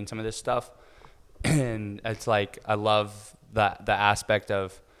starting doing some of this stuff. And it's like, I love the aspect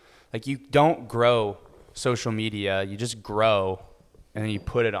of like, you don't grow social media, you just grow and then you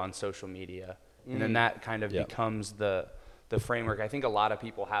put it on social media. And then that kind of becomes the framework. I think a lot of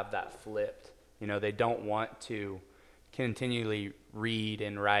people have that flipped. You know, they don't want to continually read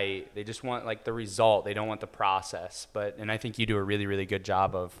and write. They just want like the result. They don't want the process. And I think you do a really, really good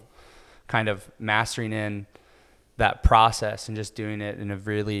job of kind of mastering in that process and just doing it in a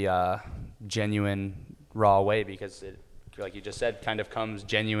really genuine, raw way, because it, like you just said, kind of comes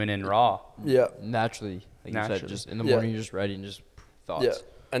genuine and raw. Yeah, naturally. Like you said, just in the morning, you're just writing just thoughts. Yeah,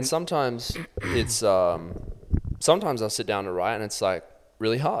 and sometimes it's sometimes I'll sit down to write and it's like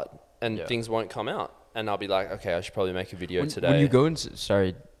really hard, and things won't come out, and I'll be like, okay, I should probably make a video today. When you go and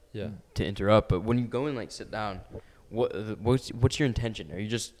sorry to interrupt, but when you go and like sit down, what's your intention? Are you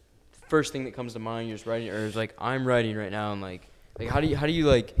just first thing that comes to mind, you're just writing, or is like, I'm writing right now, and like how do you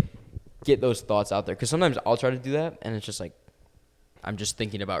like get those thoughts out there? Because sometimes I'll try to do that, and it's just like, I'm just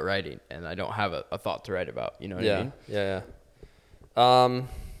thinking about writing, and I don't have a thought to write about. You know what I mean? Yeah. Well,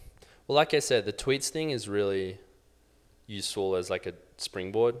 like I said, the tweets thing is really useful as like a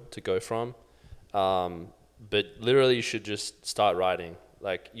springboard to go from. But literally, you should just start writing.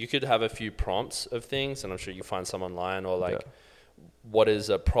 Like, you could have a few prompts of things, and I'm sure you find some online, or like, what is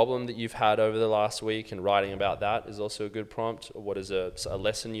a problem that you've had over the last week, and writing about that is also a good prompt. Or what is a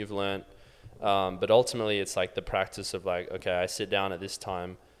lesson you've learned. But ultimately, it's like the practice of like, okay, I sit down at this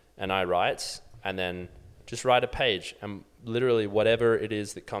time and I write, and then just write a page, and literally whatever it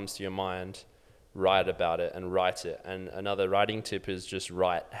is that comes to your mind, write about it and write it. And another writing tip is just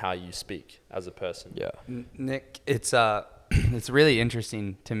write how you speak as a person. Yeah. Nick, it's really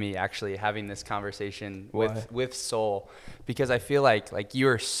interesting to me actually having this conversation with Sol, because I feel like you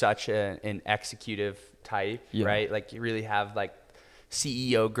are such an executive type, right? Like, you really have like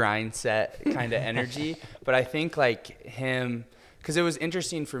CEO grind set kind of energy. But I think like him, because it was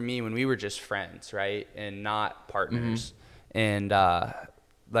interesting for me when we were just friends, right, and not partners. And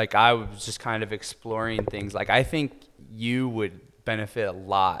like, I was just kind of exploring things. Like, I think you would benefit a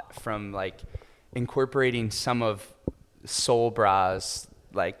lot from like incorporating some of SolBrah's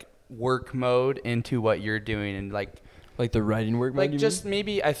like work mode into what you're doing, and like the writing work mode. Like, just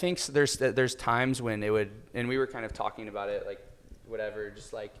maybe, I think there's times when it would, and we were kind of talking about it, like whatever,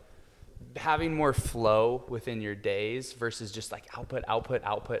 just like having more flow within your days versus just like output,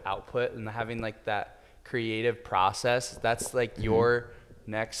 and having like that creative process. That's like your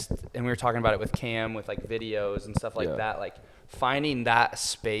next, and we were talking about it with Cam, with like videos and stuff like that, like finding that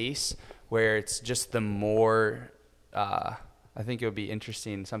space where it's just the more, I think it would be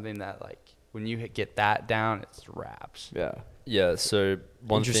interesting, something that like when you get that down, it's wraps. Yeah. So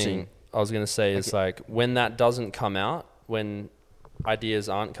one thing I was going to say is like, when that doesn't come out, when ideas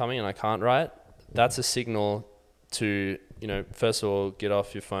aren't coming and I can't write, that's a signal to, first of all, get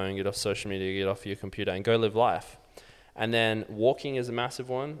off your phone, get off social media, get off your computer, and go live life. And then walking is a massive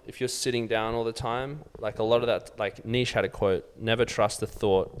one. If you're sitting down all the time, like a lot of that, like Niche had a quote, never trust a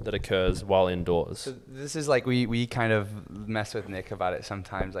thought that occurs while indoors. So this is like, we kind of mess with Nick about it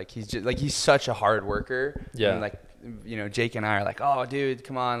sometimes. Like, he's such a hard worker. Yeah. And like, Jake and I are like, oh dude,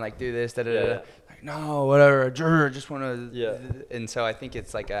 come on, like do this, Like, no, whatever, just want to. And so I think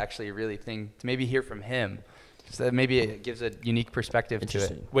it's like actually a really thing to maybe hear from him. So that maybe it gives a unique perspective to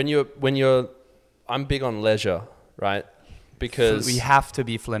it. When you're, I'm big on leisure, right? because we have to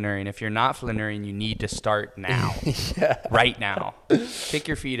be flaneuring. If you're not flaneuring, you need to start now. Right now. Pick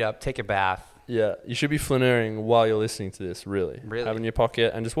your feet up, take a bath. Yeah, you should be flaneuring while you're listening to this, really. Have in your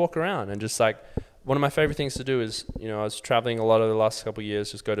pocket and just walk around. And just like, one of my favorite things to do is, I was traveling a lot over the last couple of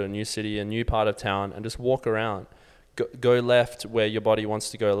years, just go to a new city, a new part of town, and just walk around. Go left where your body wants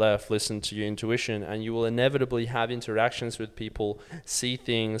to go left, listen to your intuition, and you will inevitably have interactions with people, see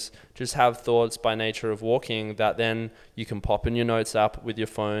things, just have thoughts by nature of walking that then you can pop in your notes app with your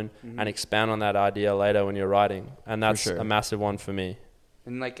phone and expand on that idea later when you're writing. And that's a massive one for me.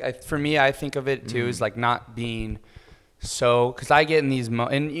 And like for me, I think of it too as like not being so, because I get in these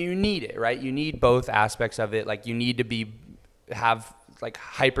and you need it, right? You need both aspects of it. Like you need to have like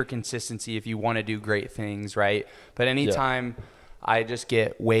hyper consistency if you want to do great things, right? But anytime I just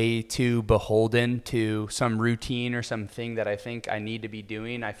get way too beholden to some routine or something that I think I need to be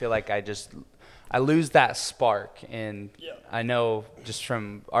doing, I feel like I lose that spark. And I know just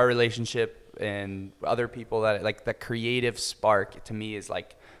from our relationship and other people that like the creative spark to me is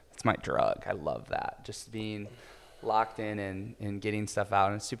like, it's my drug. I love that. Just being locked in and getting stuff out.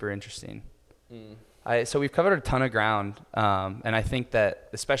 And it's super interesting. So we've covered a ton of ground. And I think that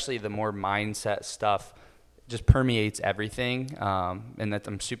especially the more mindset stuff just permeates everything. And that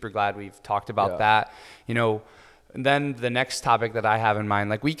I'm super glad we've talked about that, And then the next topic that I have in mind,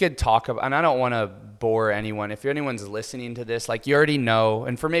 like we could talk about, and I don't want to bore anyone. If anyone's listening to this, like you already know,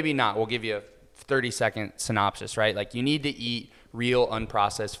 and for maybe not, we'll give you a 30-second synopsis, right? Like you need to eat real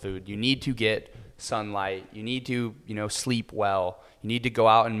unprocessed food. You need to get sunlight. You need to, sleep well. You need to go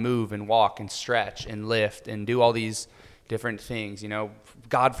out and move and walk and stretch and lift and do all these different things.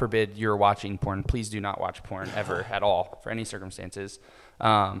 God forbid you're watching porn. Please do not watch porn ever at all for any circumstances.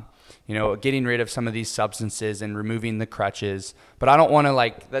 Getting rid of some of these substances and removing the crutches. But I don't want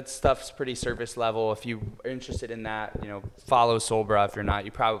to that stuff's pretty surface level. If you are interested in that, follow SolBrah. If you're not,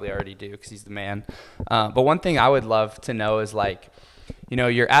 you probably already do because he's the man. But one thing I would love to know is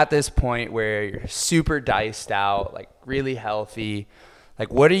you're at this point where you're super diced out, like really healthy.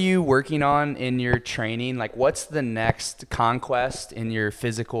 Like, what are you working on in your training? Like, what's the next conquest in your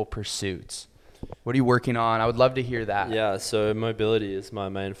physical pursuits? What are you working on? I would love to hear that. Yeah, so mobility is my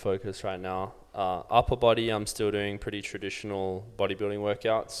main focus right now. Upper body, I'm still doing pretty traditional bodybuilding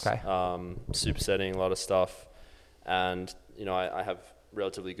workouts. Okay. Supersetting a lot of stuff. And, I have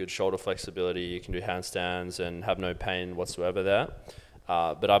relatively good shoulder flexibility. You can do handstands and have no pain whatsoever there.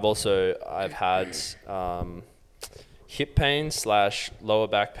 But I've had hip pain / lower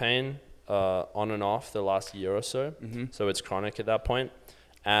back pain on and off the last year or so. So it's chronic at that point.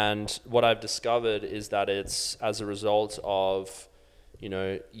 And what I've discovered is that it's as a result of,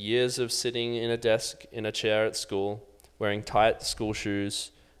 years of sitting in a chair at school, wearing tight school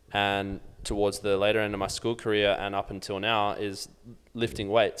shoes, and towards the later end of my school career and up until now is lifting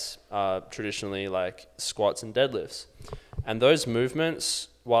weights, traditionally like squats and deadlifts. And those movements,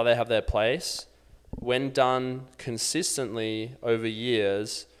 while they have their place, when done consistently over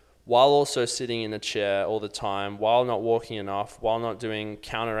years, while also sitting in a chair all the time, while not walking enough, while not doing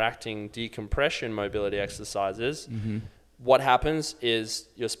counteracting decompression mobility exercises, what happens is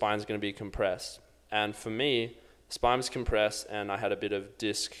your spine's going to be compressed. And for me, spine was compressed and I had a bit of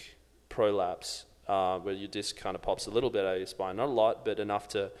disc prolapse, where your disc kind of pops a little bit out of your spine. Not a lot, but enough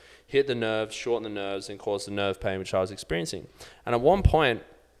to hit the nerves, shorten the nerves, and cause the nerve pain, which I was experiencing. And at one point,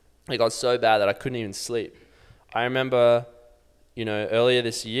 it got so bad that I couldn't even sleep. I remember, earlier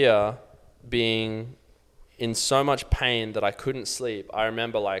this year being in so much pain that I couldn't sleep. I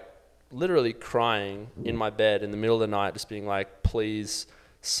remember literally crying in my bed in the middle of the night, just being like, please,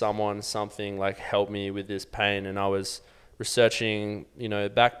 something help me with this pain. And I was researching,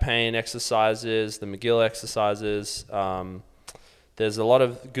 back pain exercises, the McGill exercises. There's a lot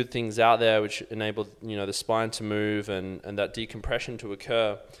of good things out there which enable, the spine to move and that decompression to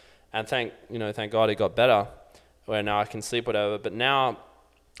occur. And thank God it got better, where now I can sleep, whatever. But now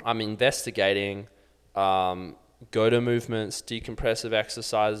I'm investigating go-to movements, decompressive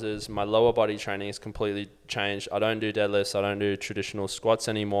exercises. My lower body training is completely changed. I don't do deadlifts. I don't do traditional squats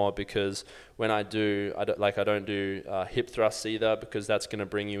anymore because when I do, I don't do hip thrusts either, because that's going to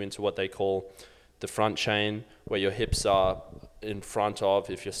bring you into what they call the front chain, where your hips are in front of,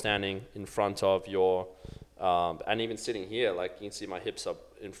 if you're standing in front of your, and even sitting here, you can see my hips up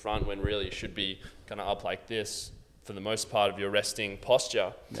in front when really it should be kind of up like this for the most part of your resting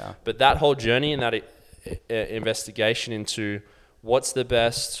posture. Yeah. But that whole journey and that investigation into what's the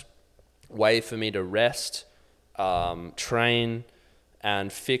best way for me to rest, train,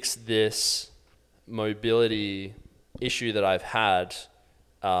 and fix this mobility issue that I've had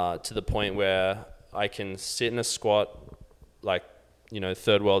to the point where I can sit in a squat like,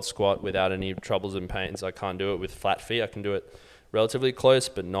 third world squat without any troubles and pains. I can't do it with flat feet. I can do it relatively close,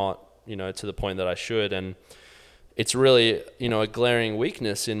 but not, to the point that I should. And it's really, a glaring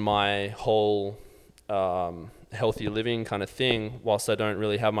weakness in my whole healthy living kind of thing. Whilst I don't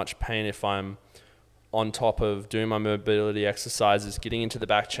really have much pain if I'm on top of doing my mobility exercises, getting into the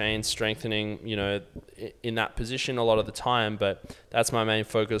back chain, strengthening, in that position a lot of the time. But that's my main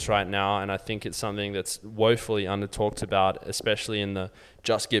focus right now. And I think it's something that's woefully under talked about, especially in the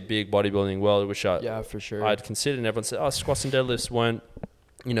just get big bodybuilding world, which for sure. I'd considered. And everyone said, squats and deadlifts weren't,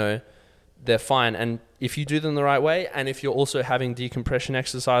 they're fine. And if you do them the right way, and if you're also having decompression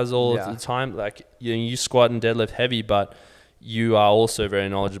exercise all of the time, like you squat and deadlift heavy, but you are also very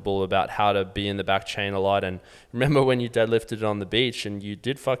knowledgeable about how to be in the back chain a lot. And remember when you deadlifted on the beach and you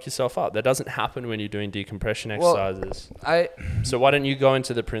did fuck yourself up? That doesn't happen when you're doing decompression exercises. So why don't you go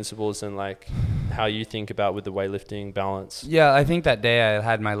into the principles and like how you think about with the weightlifting balance? Yeah, I think that day I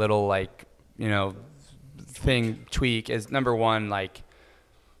had my little thing tweak is number one, like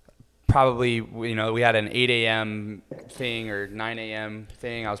probably, we had an 8 a.m. thing or 9 a.m.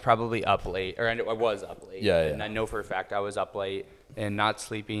 thing. I was probably up late, or I was up late. Yeah. And I know for a fact I was up late and not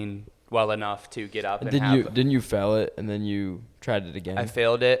sleeping well enough to get up. And didn't you fail it and then you tried it again? I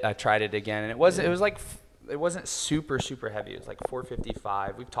failed it. I tried it again, and it wasn't super, super heavy. It was like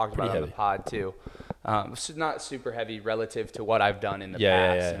 455. We've talked about it on the pod too. So not super heavy relative to what I've done in the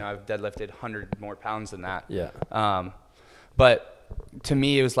past. Yeah. I've deadlifted 100 more pounds than that. Yeah. But to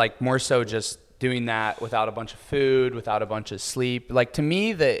me, it was like more so just doing that without a bunch of food, without a bunch of sleep. Like to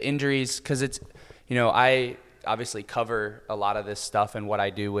me, the injuries, because it's, I obviously cover a lot of this stuff and what I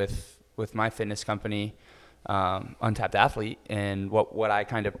do with my fitness company, Untapped Athlete, and what I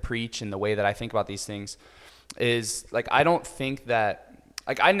kind of preach and the way that I think about these things is like, I don't think that,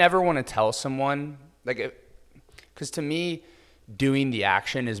 like, I never want to tell someone, like, because to me, doing the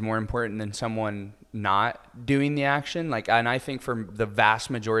action is more important than someone not doing the action. Like, and I think for the vast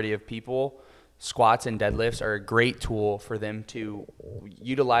majority of people, squats and deadlifts are a great tool for them to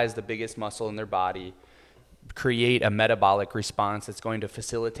utilize the biggest muscle in their body, create a metabolic response that's going to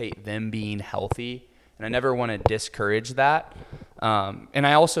facilitate them being healthy. And I never want to discourage that. And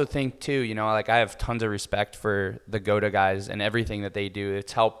I also think too, like I have tons of respect for the GOTA guys and everything that they do.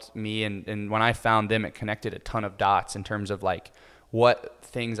 It's helped me. And when I found them, it connected a ton of dots in terms of like what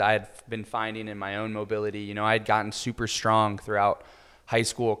things I had been finding in my own mobility. I had gotten super strong throughout high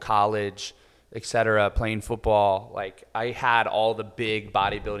school, college, etc., playing football. Like I had all the big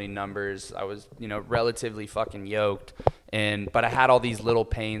bodybuilding numbers. I was, relatively fucking yoked, but I had all these little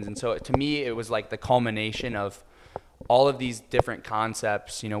pains. And so to me, it was like the culmination of all of these different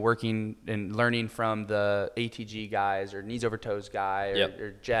concepts, working and learning from the ATG guys or Knees Over Toes guy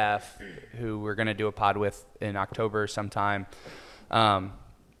or Jeff, who we're going to do a pod with in October sometime.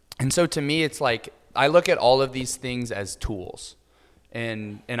 And so to me, it's like, I look at all of these things as tools.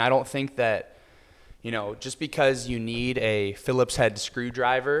 And I don't think that, just because you need a Phillips head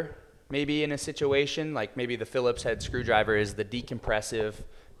screwdriver, maybe in a situation, like maybe the Phillips head screwdriver is the decompressive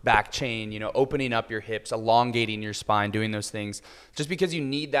back chain, opening up your hips, elongating your spine, doing those things. Just because you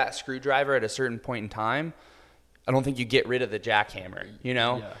need that screwdriver at a certain point in time, I don't think you get rid of the jackhammer,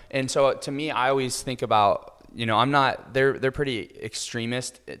 Yeah. And so to me, I always think about, I'm not, they're pretty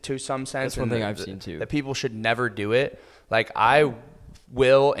extremist to some sense. That's one thing I've seen too. That people should never do it. Like I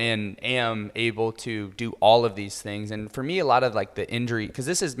will and am able to do all of these things. And for me, a lot of like the injury, because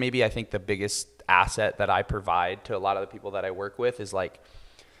this is maybe I think the biggest asset that I provide to a lot of the people that I work with is like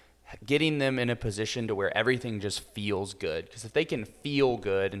getting them in a position to where everything just feels good. Because if they can feel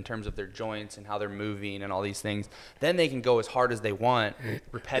good in terms of their joints and how they're moving and all these things, then they can go as hard as they want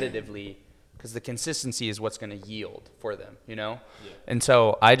repetitively, because the consistency is what's going to yield for them, Yeah. And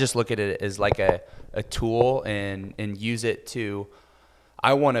so I just look at it as like a tool and use it to,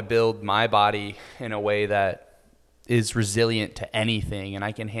 I want to build my body in a way that is resilient to anything, and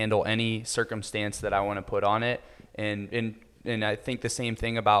I can handle any circumstance that I want to put on it. And I think the same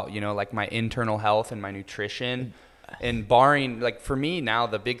thing about, like my internal health and my nutrition, and barring, like for me now,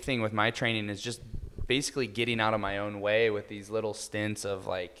 the big thing with my training is just basically getting out of my own way with these little stints of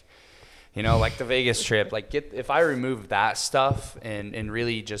like, like the Vegas trip, like if I remove that stuff and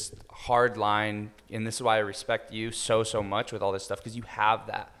really just hard line, and this is why I respect you so much with all this stuff, because you have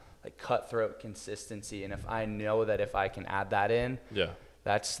that like cutthroat consistency. And if I know that if I can add that in,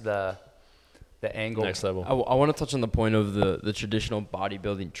 that's the angle. Next level. I want to touch on the point of the traditional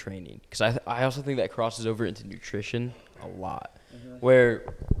bodybuilding training, because I also think that crosses over into nutrition a lot. Mm-hmm.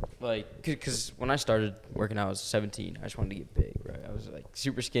 Where, like, because when I started working out, I was 17. I just wanted to get big, right? I was like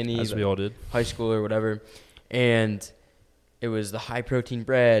super skinny, as like, we all did, high school or whatever. And it was the high protein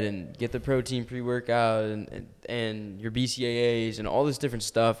bread and get the protein pre-workout and your BCAAs and all this different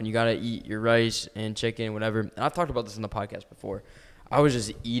stuff, and you got to eat your rice and chicken, whatever. And I've talked about this in the podcast before. I was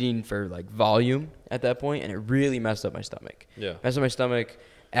just eating for like volume at that point, and it really messed up my stomach. Yeah. Messed up my stomach.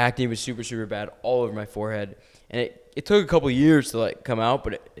 Acne was super, super bad all over my forehead. And it took a couple of years to like come out,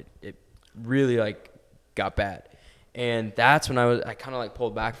 but it really like got bad. And that's when I kind of like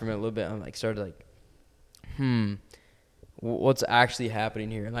pulled back from it a little bit. I'm like started like, what's actually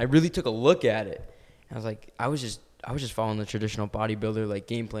happening here? And I really took a look at it. And I was like, I was just following the traditional bodybuilder like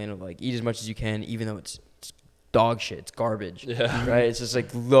game plan of like eat as much as you can, even though it's dog shit, it's garbage. Yeah. Right? It's just like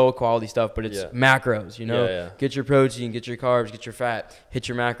low quality stuff, but it's macros, you know? Yeah. Get your protein, get your carbs, get your fat, hit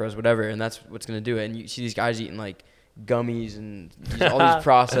your macros, whatever, and that's what's gonna do it. And you see these guys eating like gummies and all these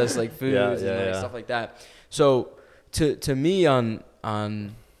processed like foods and like stuff like that. So to me on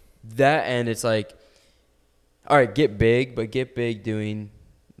that end, it's like, all right, get big, but get big doing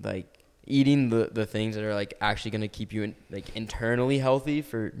like eating the things that are like actually going to keep you like internally healthy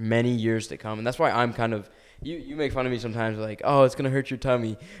for many years to come. And that's why I'm kind of, you make fun of me sometimes like, oh, it's going to hurt your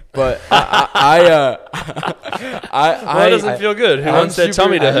tummy. But Well, it doesn't feel good. Who wants their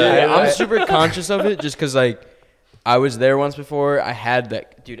tummy to hurt? I'm super conscious of it just because like I was there once before. I had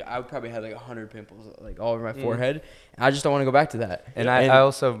that, dude, I probably had like 100 pimples like all over my forehead. And I just don't want to go back to that. And I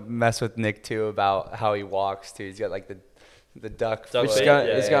also mess with Nick too about how he walks too. He's got like the duck. It's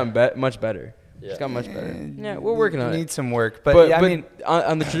gotten much better. Yeah. It's gotten much better. Yeah, we're working on it. Need some work, but I mean,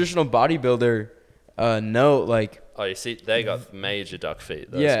 on the traditional bodybuilder note, like. Oh, you see, they got major duck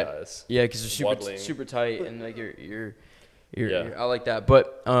feet. Those guys. Yeah, because they're Waddling. super tight and like you're I like that.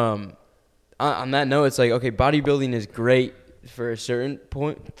 But on that note, it's like, okay, bodybuilding is great for a certain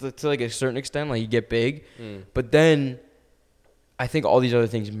point, to like a certain extent, like you get big, but then I think all these other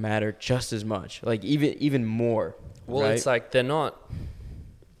things matter just as much, like even more. Well, right? it's like they're not.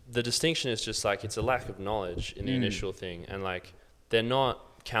 The distinction is just like it's a lack of knowledge in the initial thing, and like they're not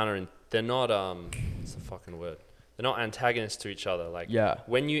They're not what's the fucking word? They're not antagonists to each other. Like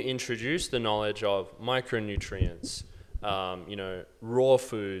when you introduce the knowledge of micronutrients, raw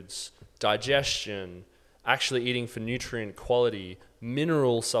foods, digestion, actually eating for nutrient quality,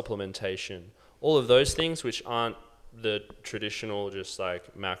 mineral supplementation, all of those things which aren't the traditional just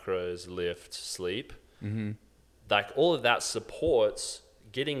like macros, lift, sleep, like all of that supports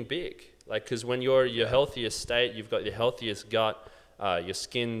getting big. Like, because when you're your healthiest state, you've got your healthiest gut, your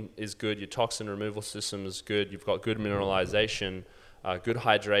skin is good, your toxin removal system is good, you've got good mineralization, good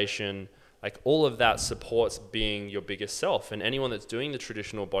hydration. Like all of that supports being your biggest self. And anyone that's doing the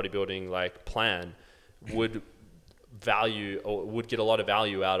traditional bodybuilding like plan would value or would get a lot of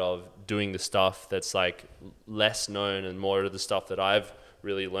value out of doing the stuff that's like less known and more of the stuff that I've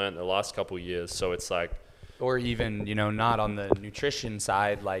really learned the last couple of years. So it's like, or even, not on the nutrition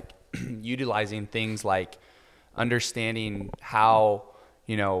side, like utilizing things like understanding how,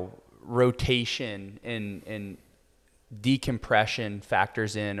 rotation and decompression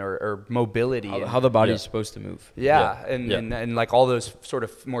factors in or mobility. How the body's supposed to move. And like all those sort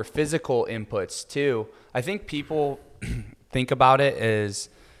of more physical inputs too. I think people think about it as,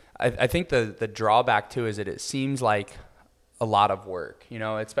 I think the drawback too is that it seems like a lot of work,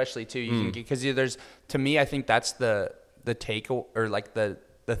 especially too, you can get, because there's, to me, I think that's the take, or like the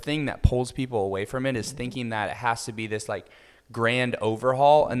thing that pulls people away from it is thinking that it has to be this like grand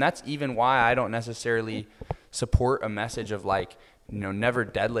overhaul. And that's even why I don't necessarily support a message of like, never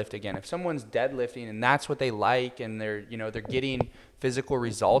deadlift again. If someone's deadlifting and that's what they like and they're getting physical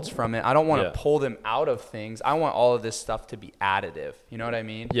results from it, I don't want to pull them out of things. I want all of this stuff to be additive. You know what I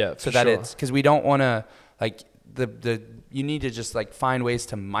mean? Yeah. So that it's, because we don't want to like you need to just like find ways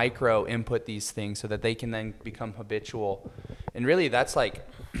to micro input these things so that they can then become habitual. And really that's like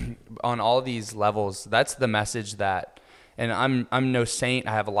on all these levels, that's the message that, and I'm no saint.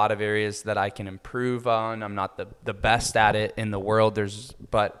 I have a lot of areas that I can improve on. I'm not the best at it in the world.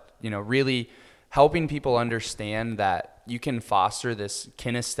 But really helping people understand that you can foster this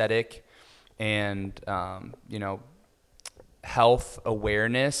kinesthetic and, health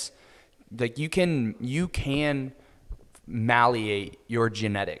awareness. Like you can malleate your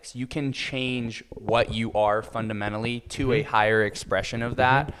genetics. You can change what you are fundamentally to a higher expression of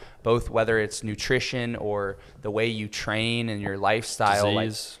that, both whether it's nutrition or the way you train and your lifestyle,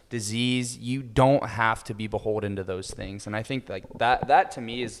 disease. You don't have to be beholden to those things. And I think like that to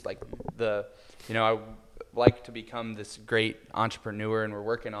me is like I like to become this great entrepreneur, and we're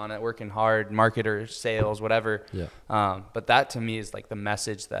working on it, working hard, marketer, sales, whatever. But that to me is like the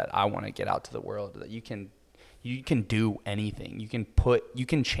message that I want to get out to the world, that you can do anything. You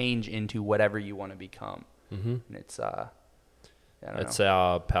can change into whatever you want to become. And it's I don't It's know.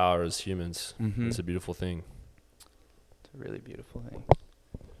 our power as humans. Mhm. It's a beautiful thing. It's a really beautiful thing.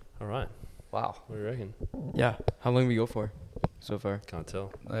 All right. Wow. What do you reckon? Yeah. How long did we go for so far? Can't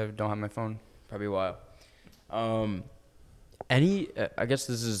tell. I don't have my phone. Probably a while. I guess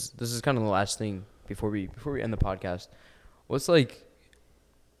this is kind of the last thing before we end the podcast. What's like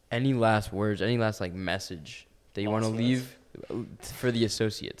any last words, any last like message that you want to leave for the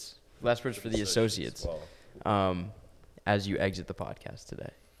associates? Last words for the associates. As you exit the podcast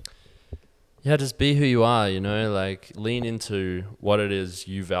today. Yeah, just be who you are, like lean into what it is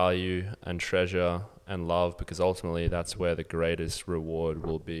you value and treasure and love, because ultimately that's where the greatest reward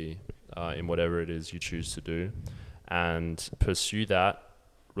will be in whatever it is you choose to do. And pursue that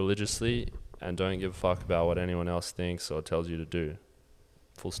religiously and don't give a fuck about what anyone else thinks or tells you to do.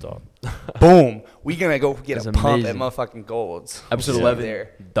 Full stop. Boom. We gonna go get That's a pump at amazing. motherfucking Golds. Episode See you 11.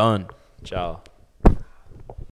 there. Done. Ciao.